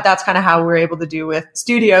is not. That's kind of how we're able to do with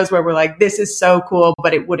studios where we're this is so cool,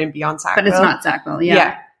 but it wouldn't be on Sackville. But it's not Sackville.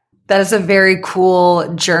 Yeah. That is a very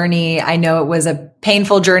cool journey. I know it was a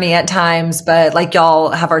painful journey at times, but like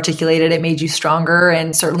y'all have articulated, it made you stronger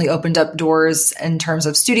and certainly opened up doors in terms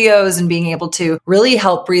of studios and being able to really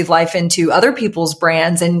help breathe life into other people's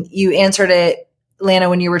brands. And you answered it, Lana,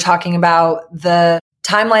 when you were talking about the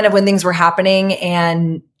timeline of when things were happening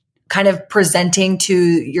and kind of presenting to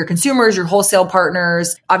your consumers, your wholesale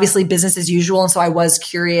partners, obviously business as usual. And so I was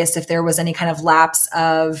curious if there was any kind of lapse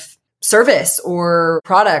of service or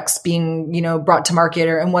products being, brought to market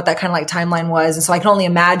and what that kind of like timeline was. And so I can only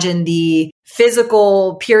imagine the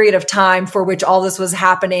physical period of time for which all this was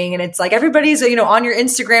happening. And it's like everybody's, on your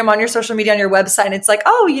Instagram, on your social media, on your website. And it's like,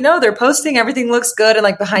 they're posting, everything looks good. And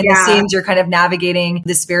like behind the scenes, you're kind of navigating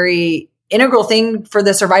this very integral thing for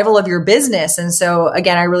the survival of your business. And so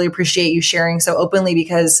again, I really appreciate you sharing so openly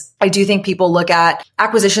because I do think people look at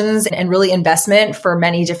acquisitions and really investment for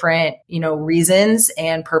many different, reasons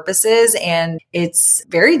and purposes. And it's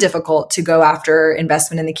very difficult to go after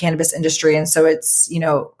investment in the cannabis industry. And so it's,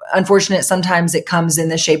 unfortunate. Sometimes it comes in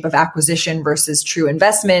the shape of acquisition versus true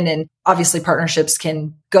investment. And obviously partnerships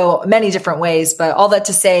can go many different ways, but all that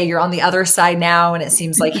to say, you're on the other side now. And it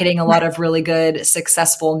seems like hitting a lot of really good,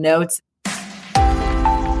 successful notes.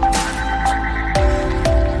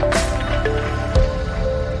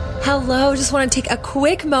 Hello, just want to take a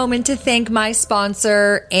quick moment to thank my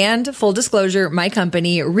sponsor and full disclosure, my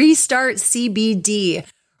company, Restart CBD.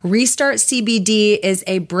 Restart CBD is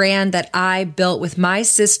a brand that I built with my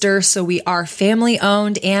sister, so we are family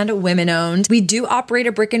owned and women owned. We do operate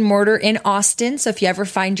a brick and mortar in Austin, so if you ever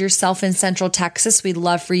find yourself in Central Texas, we'd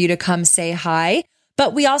love for you to come say hi.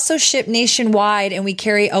 But we also ship nationwide and we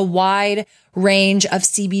carry a wide range of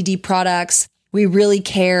CBD products. We really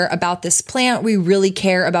care about this plant. We really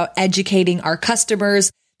care about educating our customers.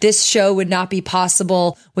 This show would not be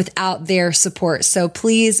possible without their support. So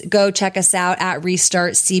please go check us out at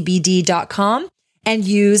restartcbd.com and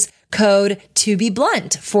use code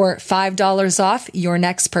TOBEBLUNT for $5 off your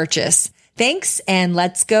next purchase. Thanks, and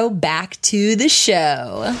let's go back to the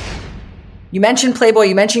show. You mentioned Playboy,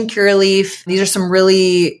 you mentioned Curaleaf. These are some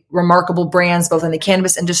really remarkable brands, both in the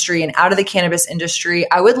cannabis industry and out of the cannabis industry.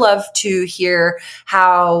 I would love to hear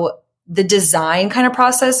how the design kind of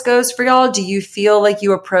process goes for y'all. Do you feel like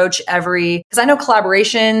you approach because I know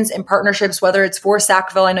collaborations and partnerships, whether it's for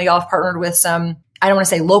Sackville, I know y'all have partnered with some, I don't want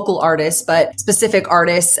to say local artists, but specific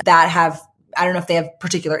artists that have, I don't know if they have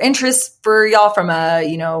particular interests for y'all from a,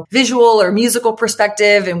 visual or musical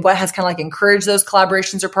perspective and what has kind of like encouraged those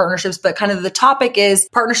collaborations or partnerships. But kind of the topic is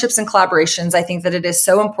partnerships and collaborations. I think that it is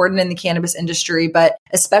so important in the cannabis industry, but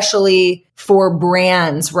especially for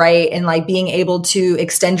brands, right? And like being able to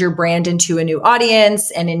extend your brand into a new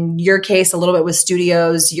audience. And in your case, a little bit with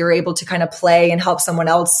studios, you're able to kind of play and help someone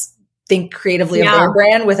else think creatively of their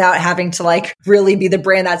brand without having to like really be the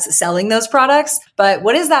brand that's selling those products. But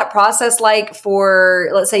what is that process like for,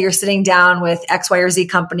 let's say you're sitting down with X, Y, or Z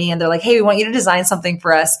company and they're like, hey, we want you to design something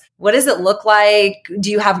for us. What does it look like?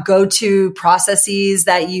 Do you have go-to processes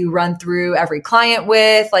that you run through every client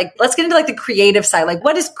with? Like, let's get into like the creative side. Like,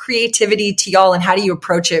 what is creativity to y'all and how do you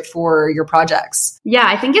approach it for your projects? Yeah,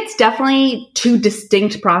 I think it's definitely two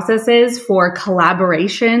distinct processes for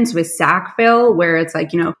collaborations with Sackville, where it's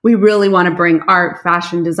like, we really want to bring art,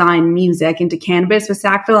 fashion, design, music into cannabis with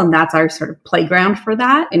Sackville. And that's our sort of playground for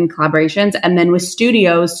that in collaborations. And then with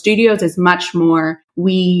studios is much more,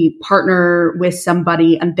 we partner with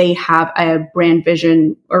somebody and they have a brand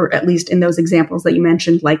vision, or at least in those examples that you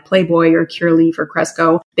mentioned, like Playboy or Curaleaf or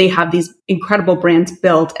Cresco, they have these incredible brands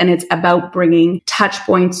built, and it's about bringing touch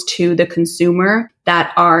points to the consumer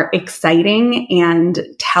that are exciting and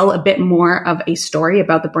tell a bit more of a story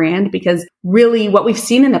about the brand. Because really what we've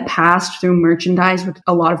seen in the past through merchandise with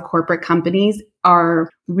a lot of corporate companies are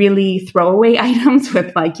really throwaway items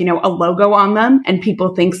with like, a logo on them. And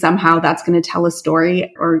people think somehow that's going to tell a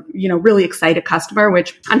story or, really excite a customer,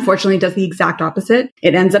 which unfortunately does the exact opposite.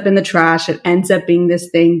 It ends up in the trash. It ends up being this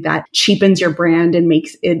thing that cheapens your brand and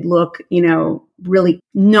makes it look, really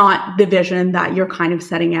not the vision that you're kind of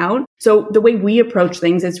setting out. So the way we approach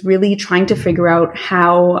things is really trying to figure out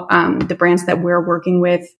how the brands that we're working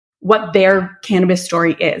with, what their cannabis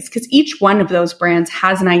story is. Because each one of those brands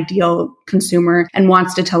has an ideal consumer and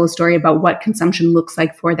wants to tell a story about what consumption looks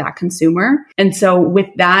like for that consumer. And so with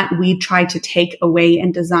that, we try to take away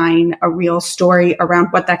and design a real story around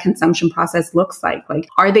what that consumption process looks like. Like,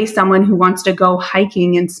 are they someone who wants to go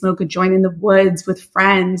hiking and smoke a joint in the woods with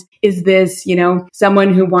friends? Is this,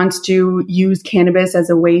 someone who wants to use cannabis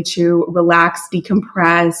as a way to relax,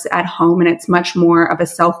 decompress at home? And it's much more of a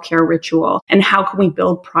self-care ritual. And how can we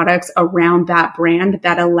build products around that brand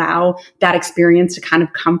that allow that experience to kind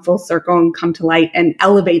of come full circle and come to light and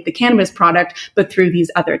elevate the cannabis product, but through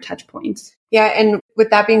these other touch points. Yeah. And with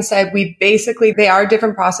that being said, they are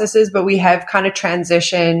different processes, but we have kind of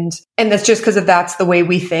transitioned. And that's just because that's the way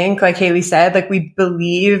we think. Like Hayley said, like we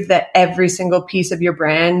believe that every single piece of your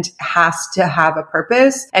brand has to have a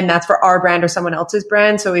purpose. And that's for our brand or someone else's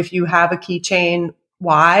brand. So if you have a keychain,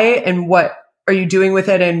 why and what are you doing with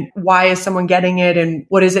it? And why is someone getting it? And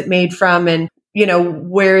what is it made from? And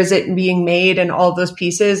where is it being made and all of those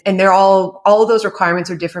pieces? And all of those requirements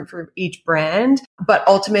are different for each brand. But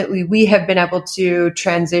ultimately, we have been able to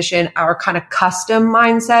transition our kind of custom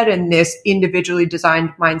mindset and this individually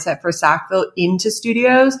designed mindset for Sackville into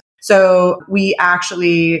studios. So we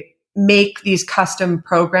actually make these custom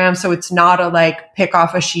programs. So it's not pick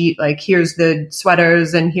off a sheet, like here's the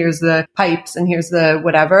sweaters and here's the pipes and here's the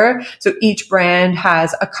whatever. So each brand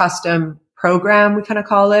has a custom program, we kind of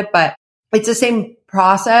call it, but it's the same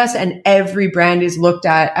process, and every brand is looked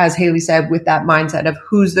at, as Hayley said, with that mindset of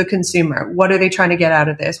who's the consumer? What are they trying to get out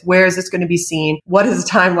of this? Where is this going to be seen? What is the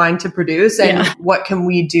timeline to produce? And what can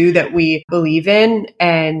we do that we believe in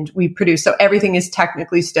and we produce? So everything is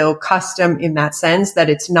technically still custom in that sense that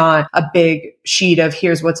it's not a big sheet of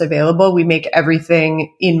here's what's available. We make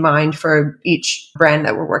everything in mind for each brand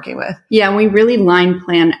that we're working with. Yeah, we really line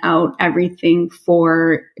plan out everything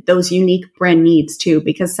for those unique brand needs too,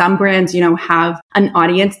 because some brands, have an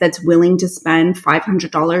audience that's willing to spend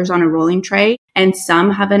 $500 on a rolling tray. And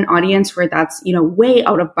some have an audience where that's, way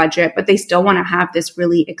out of budget, but they still want to have this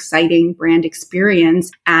really exciting brand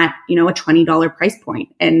experience at, a $20 price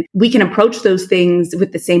point. And we can approach those things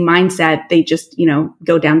with the same mindset. They just,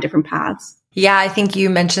 go down different paths. Yeah, I think you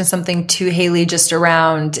mentioned something too, Hayley, just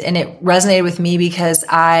around, and it resonated with me because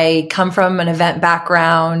I come from an event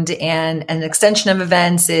background, and an extension of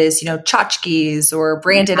events is, tchotchkes or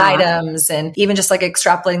branded items, and even just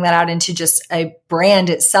extrapolating that out into just a brand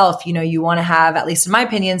itself, you want to have, at least in my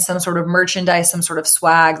opinion, some sort of merchandise, some sort of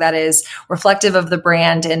swag that is reflective of the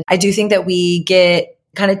brand. And I do think that we get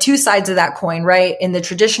kind of two sides of that coin, right? In the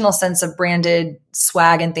traditional sense of branded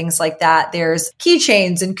swag and things like that, there's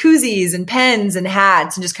keychains and koozies and pens and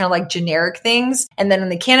hats and just kind of generic things. And then on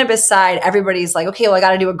the cannabis side, everybody's like, okay, well, I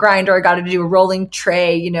got to do a grinder. I got to do a rolling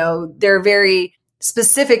tray. They're very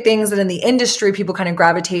specific things that in the industry people kind of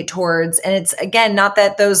gravitate towards. And it's, again, not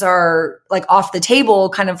that those are off the table,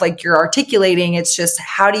 kind of like you're articulating. It's just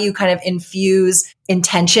how do you kind of infuse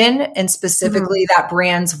intention and specifically that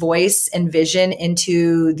brand's voice and vision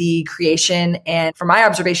into the creation. And from my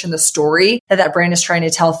observation, the story that brand is trying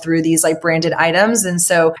to tell through these branded items. And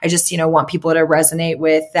so I just, want people to resonate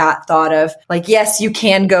with that thought of yes, you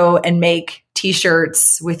can go and make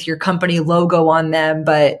t-shirts with your company logo on them,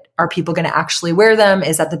 but are people going to actually wear them?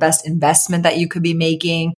 Is that the best investment that you could be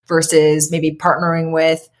making versus maybe partnering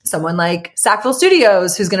with someone like Sackville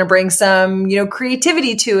Studios, who's going to bring some,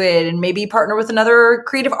 creativity to it, and maybe partner with another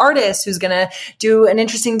creative artist who's going to do an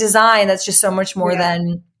interesting design that's just so much more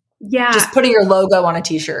than just putting your logo on a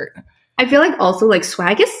t-shirt. I feel also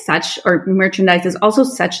swag is or merchandise is also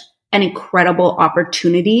such an incredible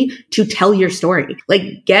opportunity to tell your story.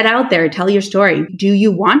 Get out there, tell your story. Do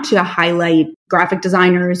you want to highlight graphic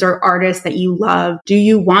designers or artists that you love? Do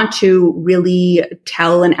you want to really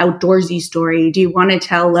tell an outdoorsy story? Do you want to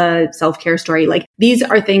tell a self-care story? These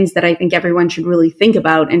are things that I think everyone should really think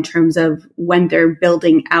about in terms of when they're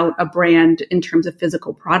building out a brand in terms of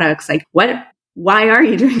physical products. Why are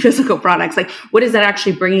you doing physical products? What is that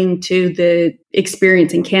actually bringing to the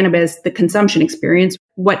experience in cannabis, the consumption experience?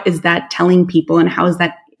 What is that telling people, and how is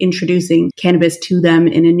that introducing cannabis to them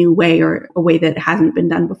in a new way or a way that hasn't been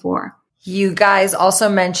done before? You guys also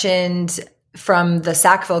mentioned from the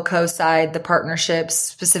Sackville Co. side, the partnerships,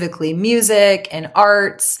 specifically music and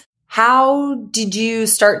arts. How did you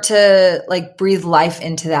start to breathe life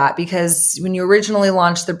into that? Because when you originally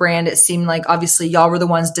launched the brand, it seemed like obviously y'all were the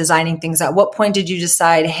ones designing things. At what point did you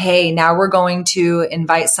decide, hey, now we're going to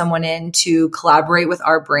invite someone in to collaborate with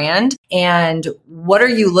our brand? And what are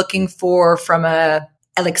you looking for from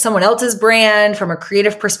someone else's brand, from a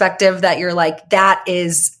creative perspective that you're that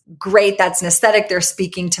is great. That's an aesthetic. They're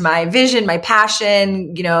speaking to my vision, my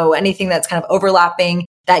passion, anything that's kind of overlapping,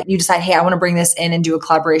 that you decide, hey, I want to bring this in and do a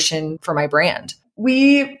collaboration for my brand?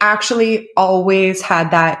 We actually always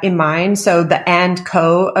had that in mind. So the and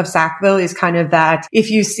co of Sackville is kind of that.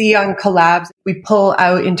 If you see on collabs, we pull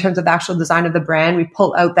out in terms of the actual design of the brand, we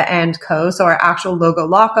pull out the and co. So our actual logo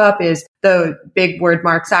lockup is the big word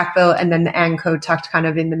mark Sackville and then the and co tucked kind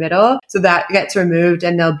of in the middle. So that gets removed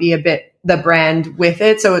and there'll be a bit the brand with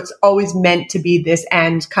it. So it's always meant to be this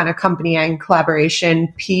and kind of company and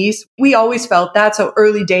collaboration piece. We always felt that. So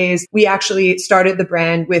early days, we actually started the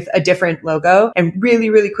brand with a different logo, and really,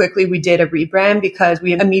 really quickly we did a rebrand because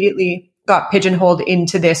we immediately got pigeonholed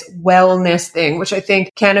into this wellness thing, which I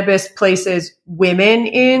think cannabis places women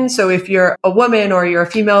in. So if you're a woman or you're a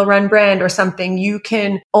female run brand or something, you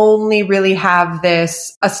can only really have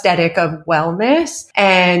this aesthetic of wellness.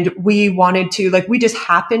 And we wanted to, we just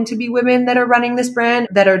happen to be women that are running this brand,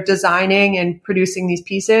 that are designing and producing these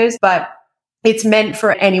pieces. But it's meant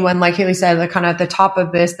for anyone, like Hayley said, kind of at the top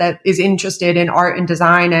of this, that is interested in art and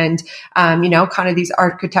design and, kind of these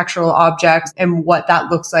architectural objects and what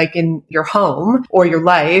that looks like in your home or your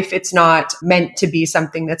life. It's not meant to be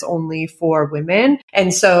something that's only for women.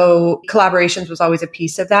 And so collaborations was always a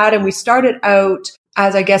piece of that. And we started out,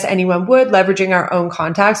 as I guess anyone would, leveraging our own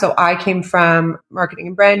contacts. So I came from marketing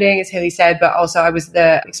and branding, as Hayley said, but also I was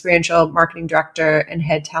the experiential marketing director and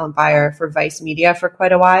head talent buyer for Vice Media for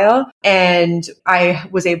quite a while. And I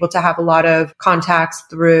was able to have a lot of contacts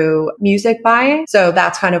through music buying. So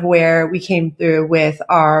that's kind of where we came through with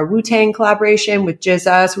our Wu-Tang collaboration with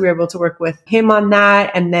Jizza. So we were able to work with him on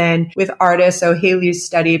that. And then with artists. So Hayley's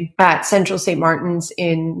studied at Central St. Martin's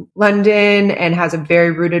in London and has a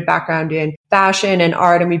very rooted background in fashion and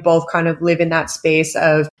art. And we both kind of live in that space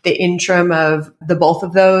of the interim of the both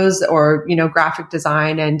of those, or, graphic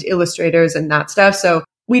design and illustrators and that stuff. So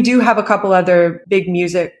we do have a couple other big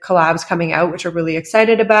music collabs coming out, which we're really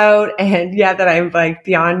excited about. And that I'm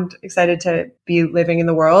beyond excited to be living in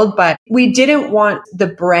the world. But we didn't want the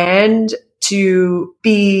brand to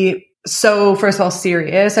be so, first of all,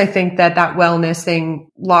 serious. I think that wellness thing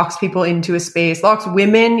locks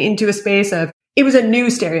women into a space of, it was a new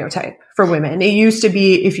stereotype for women. It used to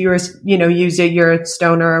be if you were, you're a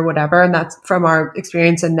stoner or whatever. And that's from our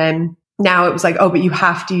experience. And then now it was but you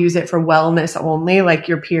have to use it for wellness only, like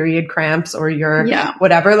your period cramps or your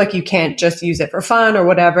whatever. You can't just use it for fun or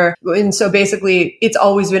whatever. And so basically it's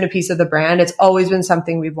always been a piece of the brand. It's always been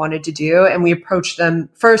something we've wanted to do. And we approached them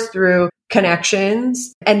first through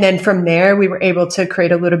connections. And then from there, we were able to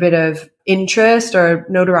create a little bit of interest or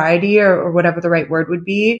notoriety or whatever the right word would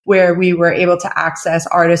be, where we were able to access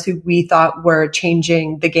artists who we thought were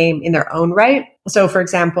changing the game in their own right. So for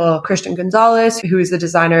example, Christian Gonzalez, who is the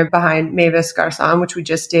designer behind Mavis Garçon, which we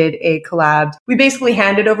just did a collab. We basically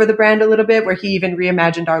handed over the brand a little bit, where he even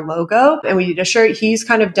reimagined our logo and we did a shirt. He's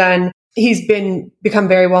become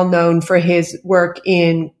very well known for his work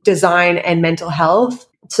in design and mental health.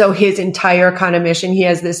 So his entire kind of mission, he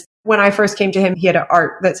has this, when I first came to him, he had an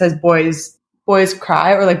art that says boys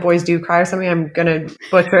cry, or boys do cry or something. I'm going to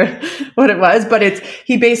butcher what it was, but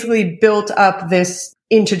he basically built up this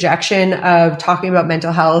interjection of talking about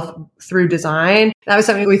mental health through design. That was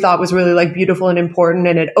something we thought was really beautiful and important.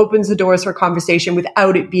 And it opens the doors for conversation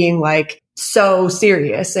without it being so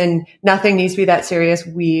serious, and nothing needs to be that serious.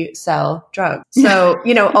 We sell drugs. So,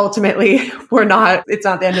 ultimately it's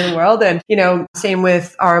not the end of the world. And, same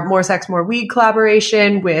with our More Sex, More Weed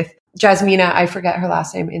collaboration with Jasmina. I forget her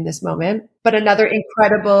last name in this moment, but another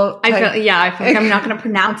incredible. I feel like I'm not going to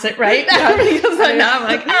pronounce it right. Because now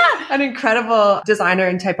I'm an incredible designer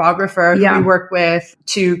and typographer who we work with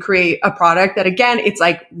to create a product that, again, it's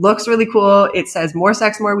looks really cool. It says More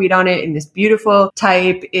Sex, More Weed on it in this beautiful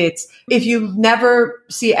type. If you never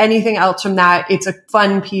see anything else from that, it's a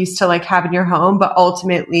fun piece to have in your home, but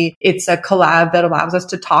ultimately it's a collab that allows us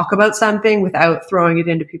to talk about something without throwing it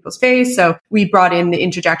into people's face. So we brought in the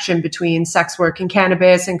interjection between sex work and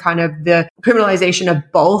cannabis and kind of the criminalization of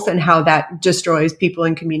both and how that destroys people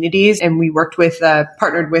and communities. And we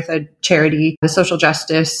partnered with a charity, the social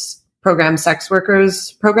justice program, Sex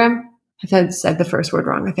Workers Program. I said the first word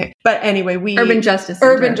wrong, I think. But anyway, Urban Justice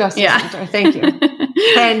Center. Center. Thank you.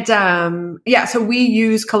 And so we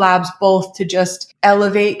use collabs both to just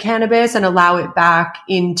elevate cannabis and allow it back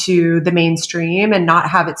into the mainstream and not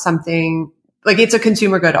have it something it's a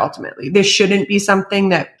consumer good ultimately. This shouldn't be something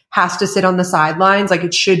that has to sit on the sidelines.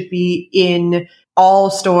 It should be in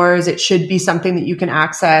all stores. It should be something that you can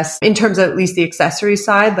access in terms of at least the accessory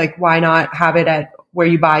side. Why not have it at where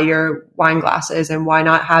you buy your wine glasses, and why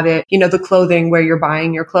not have it, the clothing where you're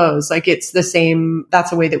buying your clothes? It's the same.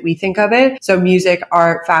 That's the way that we think of it. So music,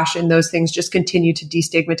 art, fashion, those things just continue to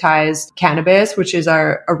destigmatize cannabis, which is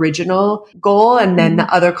our original goal. And then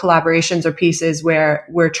the other collaborations or pieces where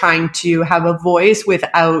we're trying to have a voice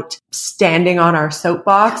without standing on our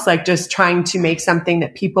soapbox, just trying to make something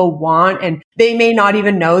that people want. And they may not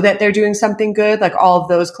even know that they're doing something good. All of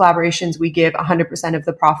those collaborations, we give 100% of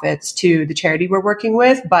the profits to the charity we're working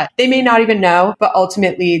with, but they may not even know. But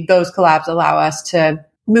ultimately, those collabs allow us to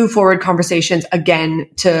move forward conversations again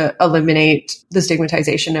to eliminate the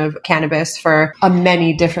stigmatization of cannabis for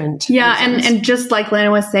many different reasons. And just like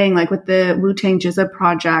Lana was saying, like with the Wu-Tang Jizza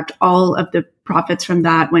project, all of the profits from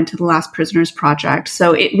that went to the Last Prisoners Project.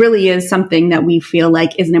 So it really is something that we feel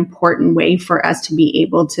like is an important way for us to be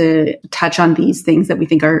able to touch on these things that we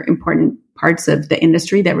think are important parts of the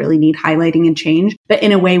industry that really need highlighting and change, but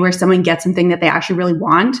in a way where someone gets something that they actually really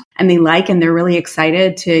want and they like, and they're really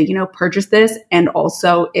excited to, purchase this. And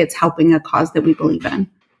also it's helping a cause that we believe in.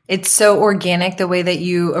 It's so organic, the way that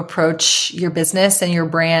you approach your business and your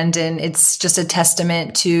brand. And it's just a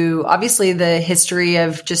testament to obviously the history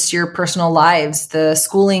of just your personal lives, the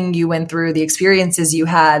schooling you went through, the experiences you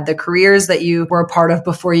had, the careers that you were a part of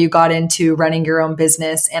before you got into running your own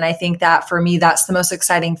business. And I think that for me, that's the most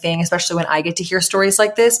exciting thing, especially when I get to hear stories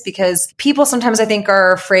like this, because people sometimes I think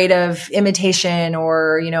are afraid of imitation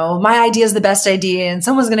or, my idea is the best idea and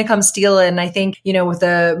someone's going to come steal it. And I think, with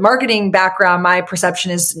a marketing background, my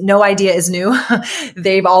perception is no idea is new.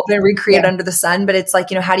 They've all been recreated under the sun, but it's like,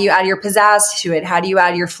 how do you add your pizzazz to it? How do you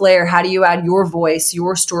add your flair? How do you add your voice,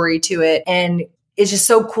 your story to it? And it's just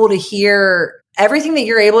so cool to hear everything that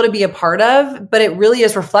you're able to be a part of, but it really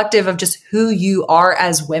is reflective of just who you are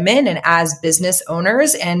as women and as business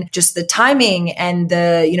owners, and just the timing and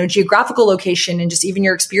the, geographical location and just even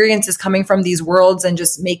your experiences coming from these worlds and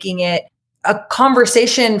just making it a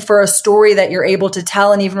conversation for a story that you're able to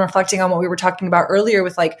tell. And even reflecting on what we were talking about earlier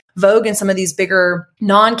with like Vogue and some of these bigger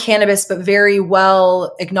non-cannabis, but very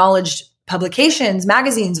well acknowledged publications,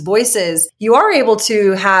 magazines, voices, you are able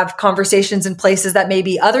to have conversations in places that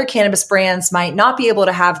maybe other cannabis brands might not be able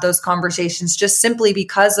to have those conversations, just simply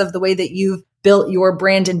because of the way that you've built your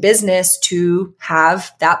brand and business to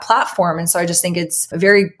have that platform. And so I just think it's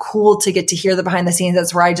very cool to get to hear the behind the scenes.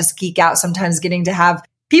 That's where I just geek out sometimes, getting to have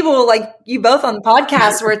people like you both on the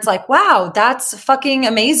podcast where it's like, wow, that's fucking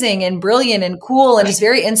amazing and brilliant and cool. And it's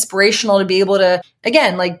very inspirational to be able to,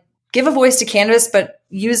 again, like give a voice to cannabis, but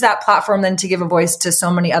use that platform then to give a voice to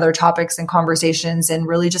so many other topics and conversations, and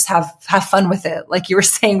really just have fun with it. Like you were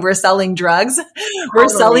saying, we're selling drugs, we're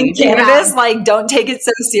selling cannabis. Like, don't take it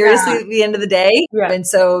so seriously at the end of the day. Yeah. And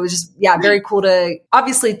so just, very cool to,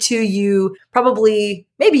 obviously to you, probably,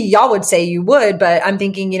 maybe y'all would say you would, but I'm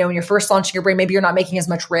thinking, when you're first launching your brand, maybe you're not making as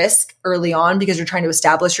much risk early on because you're trying to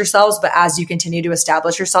establish yourselves. But as you continue to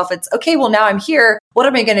establish yourself, it's okay, well, now I'm here. What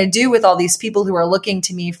am I going to do with all these people who are looking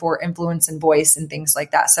to me for influence and voice and things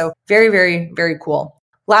like that? So very, very, very cool.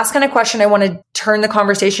 Last kind of question I want to turn the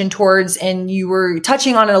conversation towards, and you were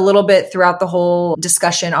touching on it a little bit throughout the whole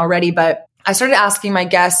discussion already, but I started asking my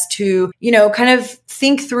guests to, kind of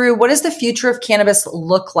think through, what does the future of cannabis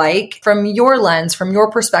look like from your lens, from your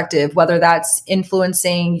perspective, whether that's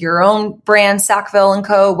influencing your own brand, Sackville &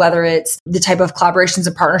 Co., whether it's the type of collaborations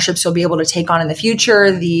and partnerships you'll be able to take on in the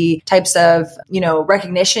future, the types of,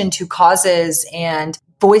 recognition to causes and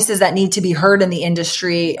voices that need to be heard in the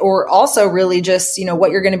industry, or also really just, what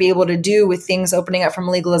you're going to be able to do with things opening up from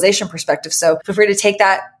a legalization perspective. So feel free to take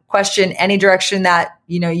that question any direction that,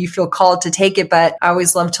 you feel called to take it. But I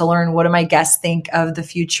always love to learn, what do my guests think of the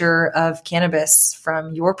future of cannabis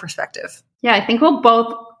from your perspective? Yeah, I think we'll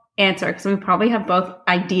both answer because we probably have both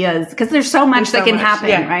ideas, because there's so much that can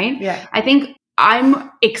happen, right? Yeah. I think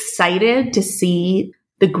I'm excited to see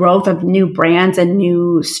the growth of new brands and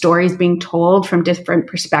new stories being told from different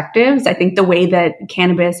perspectives. I think the way that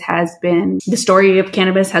the story of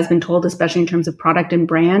cannabis has been told, especially in terms of product and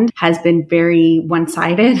brand, has been very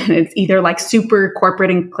one-sided. And it's either like super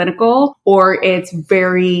corporate and clinical, or it's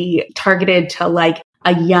very targeted to like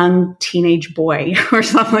a young teenage boy or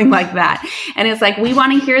something like that. And it's like, we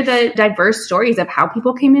want to hear the diverse stories of how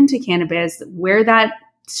people came into cannabis, where that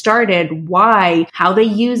started, why, how they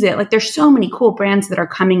use it. Like, there's so many cool brands that are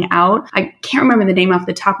coming out. I can't remember the name off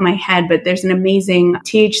the top of my head, but there's an amazing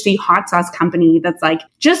THC hot sauce company that's like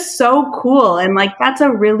just so cool. And like, that's a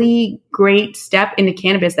really great step into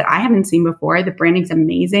cannabis that I haven't seen before. The branding's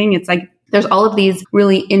amazing. It's like, there's all of these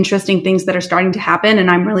really interesting things that are starting to happen. And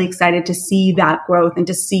I'm really excited to see that growth and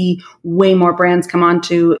to see way more brands come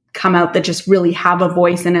out that just really have a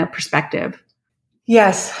voice and a perspective.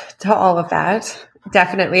 Yes, to all of that.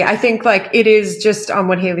 Definitely. I think like it is just on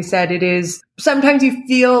what Hayley said, it is sometimes you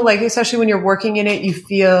feel like, especially when you're working in it, you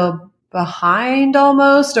feel behind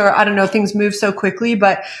almost, or I don't know, things move so quickly,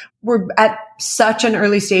 but we're at such an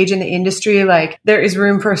early stage in the industry. Like there is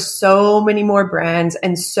room for so many more brands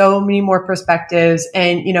and so many more perspectives.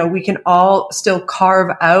 And, we can all still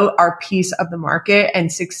carve out our piece of the market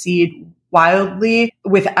and succeed wildly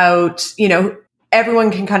without,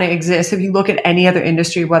 everyone can kind of exist. If you look at any other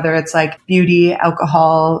industry, whether it's like beauty,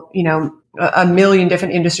 alcohol, a million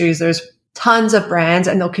different industries, there's tons of brands,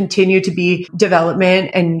 and there'll continue to be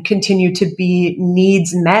development and continue to be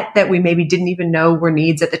needs met that we maybe didn't even know were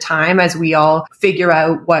needs at the time, as we all figure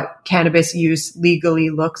out what cannabis use legally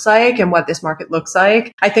looks like and what this market looks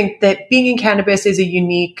like. I think that being in cannabis is a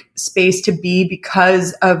unique space to be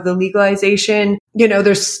because of the legalization.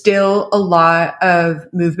 There's still a lot of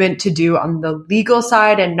movement to do on the legal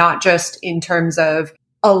side, and not just in terms of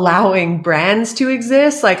allowing brands to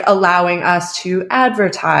exist, like allowing us to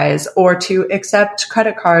advertise or to accept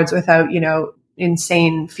credit cards without,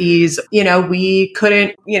 insane fees. We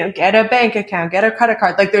couldn't, get a bank account, get a credit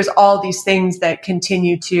card. Like there's all these things that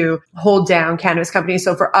continue to hold down cannabis companies.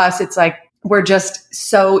 So for us, it's like, we're just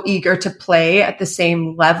so eager to play at the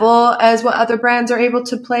same level as what other brands are able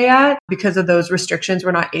to play at. Because of those restrictions,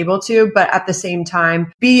 we're not able to. But at the same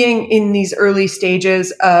time, being in these early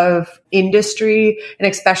stages of industry, and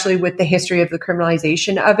especially with the history of the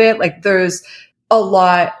criminalization of it, like there's a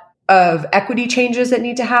lot of equity changes that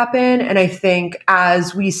need to happen. And I think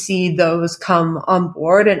as we see those come on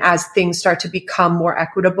board and as things start to become more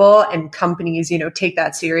equitable and companies, take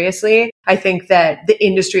that seriously, I think that the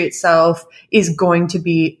industry itself is going to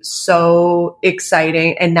be so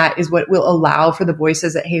exciting. And that is what will allow for the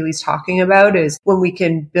voices that Hayley's talking about, is when we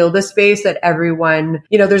can build a space that everyone,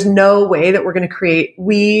 there's no way that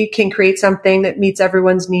we can create something that meets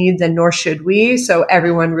everyone's needs, and nor should we. So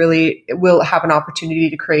everyone really will have an opportunity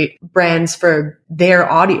to create brands for their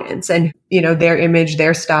audience and, their image,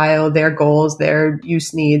 their style, their goals, their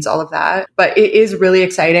use needs, all of that. But it is really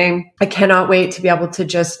exciting. I cannot wait to be able to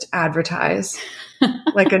just advertise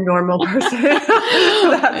like a normal person.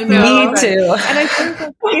 Me too. And I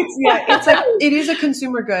think it's like, it is a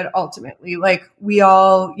consumer good ultimately. Like we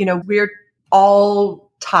all, we're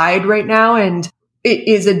all tied right now, and it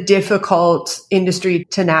is a difficult industry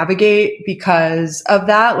to navigate because of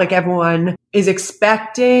that. Like everyone is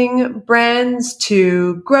expecting brands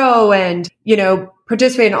to grow and,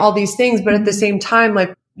 participate in all these things. But at the same time,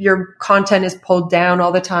 like your content is pulled down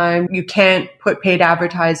all the time. You can't put paid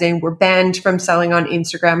advertising. We're banned from selling on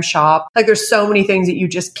Instagram Shop. Like there's so many things that you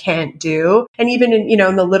just can't do. And even in,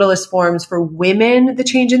 in the littlest forms for women, the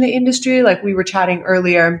change in the industry, like we were chatting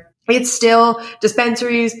earlier, it's still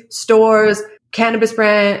dispensaries, stores, cannabis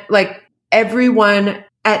brand, like everyone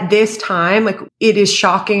at this time, like it is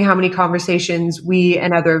shocking how many conversations we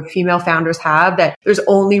and other female founders have that there's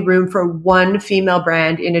only room for one female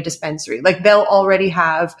brand in a dispensary. Like they'll already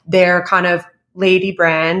have their kind of lady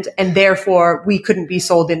brand, and therefore we couldn't be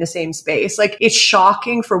sold in the same space. Like it's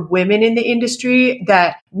shocking for women in the industry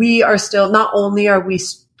that we are still, not only are we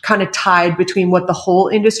kind of tied between what the whole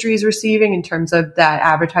industry is receiving in terms of that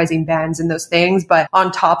advertising bans and those things, but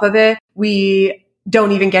on top of it, we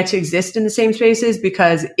don't even get to exist in the same spaces,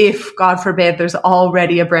 because if, God forbid, there's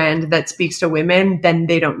already a brand that speaks to women, then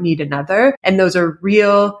they don't need another. And those are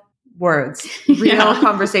real words, real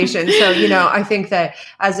conversations. So, I think that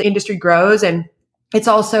as the industry grows, and it's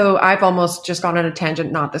also, I've almost just gone on a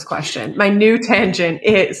tangent, not this question. My new tangent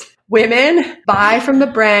is women, buy from the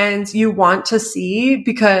brands you want to see,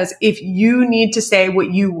 because if you need to say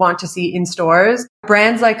what you want to see in stores,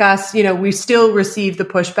 brands like us, we still receive the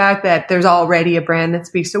pushback that there's already a brand that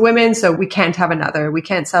speaks to women. So we can't have another, we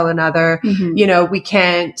can't sell another, we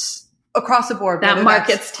can't across the board. That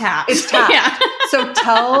market's tapped. It's tapped. Yeah.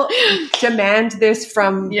 So demand this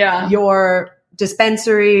from your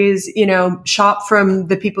dispensaries, shop from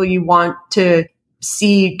the people you want to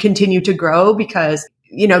see continue to grow, because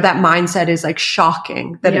that mindset is like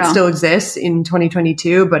shocking that it still exists in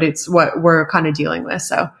 2022, but it's what we're kind of dealing with.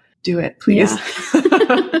 So do it, please.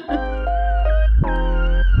 Yeah.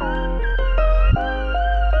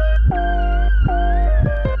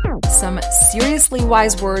 Some seriously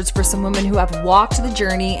wise words for some women who have walked the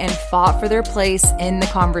journey and fought for their place in the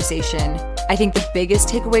conversation. I think the biggest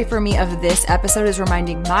takeaway for me of this episode is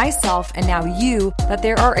reminding myself and now you that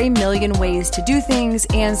there are a million ways to do things,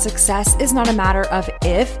 and success is not a matter of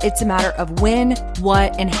if, it's a matter of when,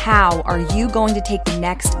 what, and how are you going to take the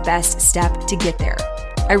next best step to get there.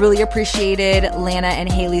 I really appreciated Lana and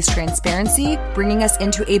Hayley's transparency, bringing us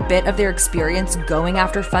into a bit of their experience going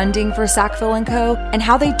after funding for Sackville & Co. and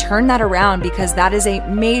how they turned that around, because that is a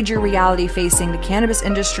major reality facing the cannabis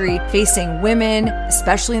industry, facing women,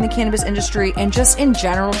 especially in the cannabis industry, and just in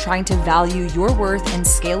general trying to value your worth and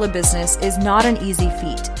scale a business is not an easy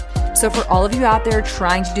feat. So for all of you out there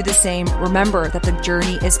trying to do the same, remember that the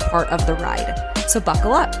journey is part of the ride. So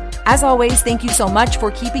buckle up. As always, thank you so much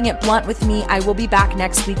for keeping it blunt with me. I will be back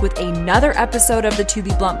next week with another episode of the To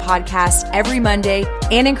Be Blunt podcast every Monday,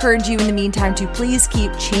 and encourage you in the meantime to please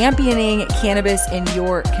keep championing cannabis in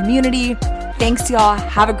your community. Thanks, y'all.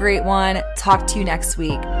 Have a great one. Talk to you next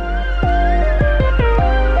week.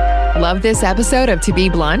 Love this episode of To Be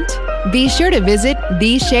Blunt? Be sure to visit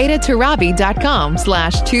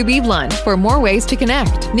theshadatarabi.com/tobeblunt for more ways to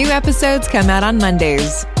connect. New episodes come out on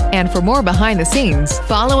Mondays. And for more behind the scenes,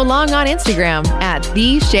 follow along on Instagram at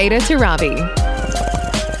 @theshadatarabi.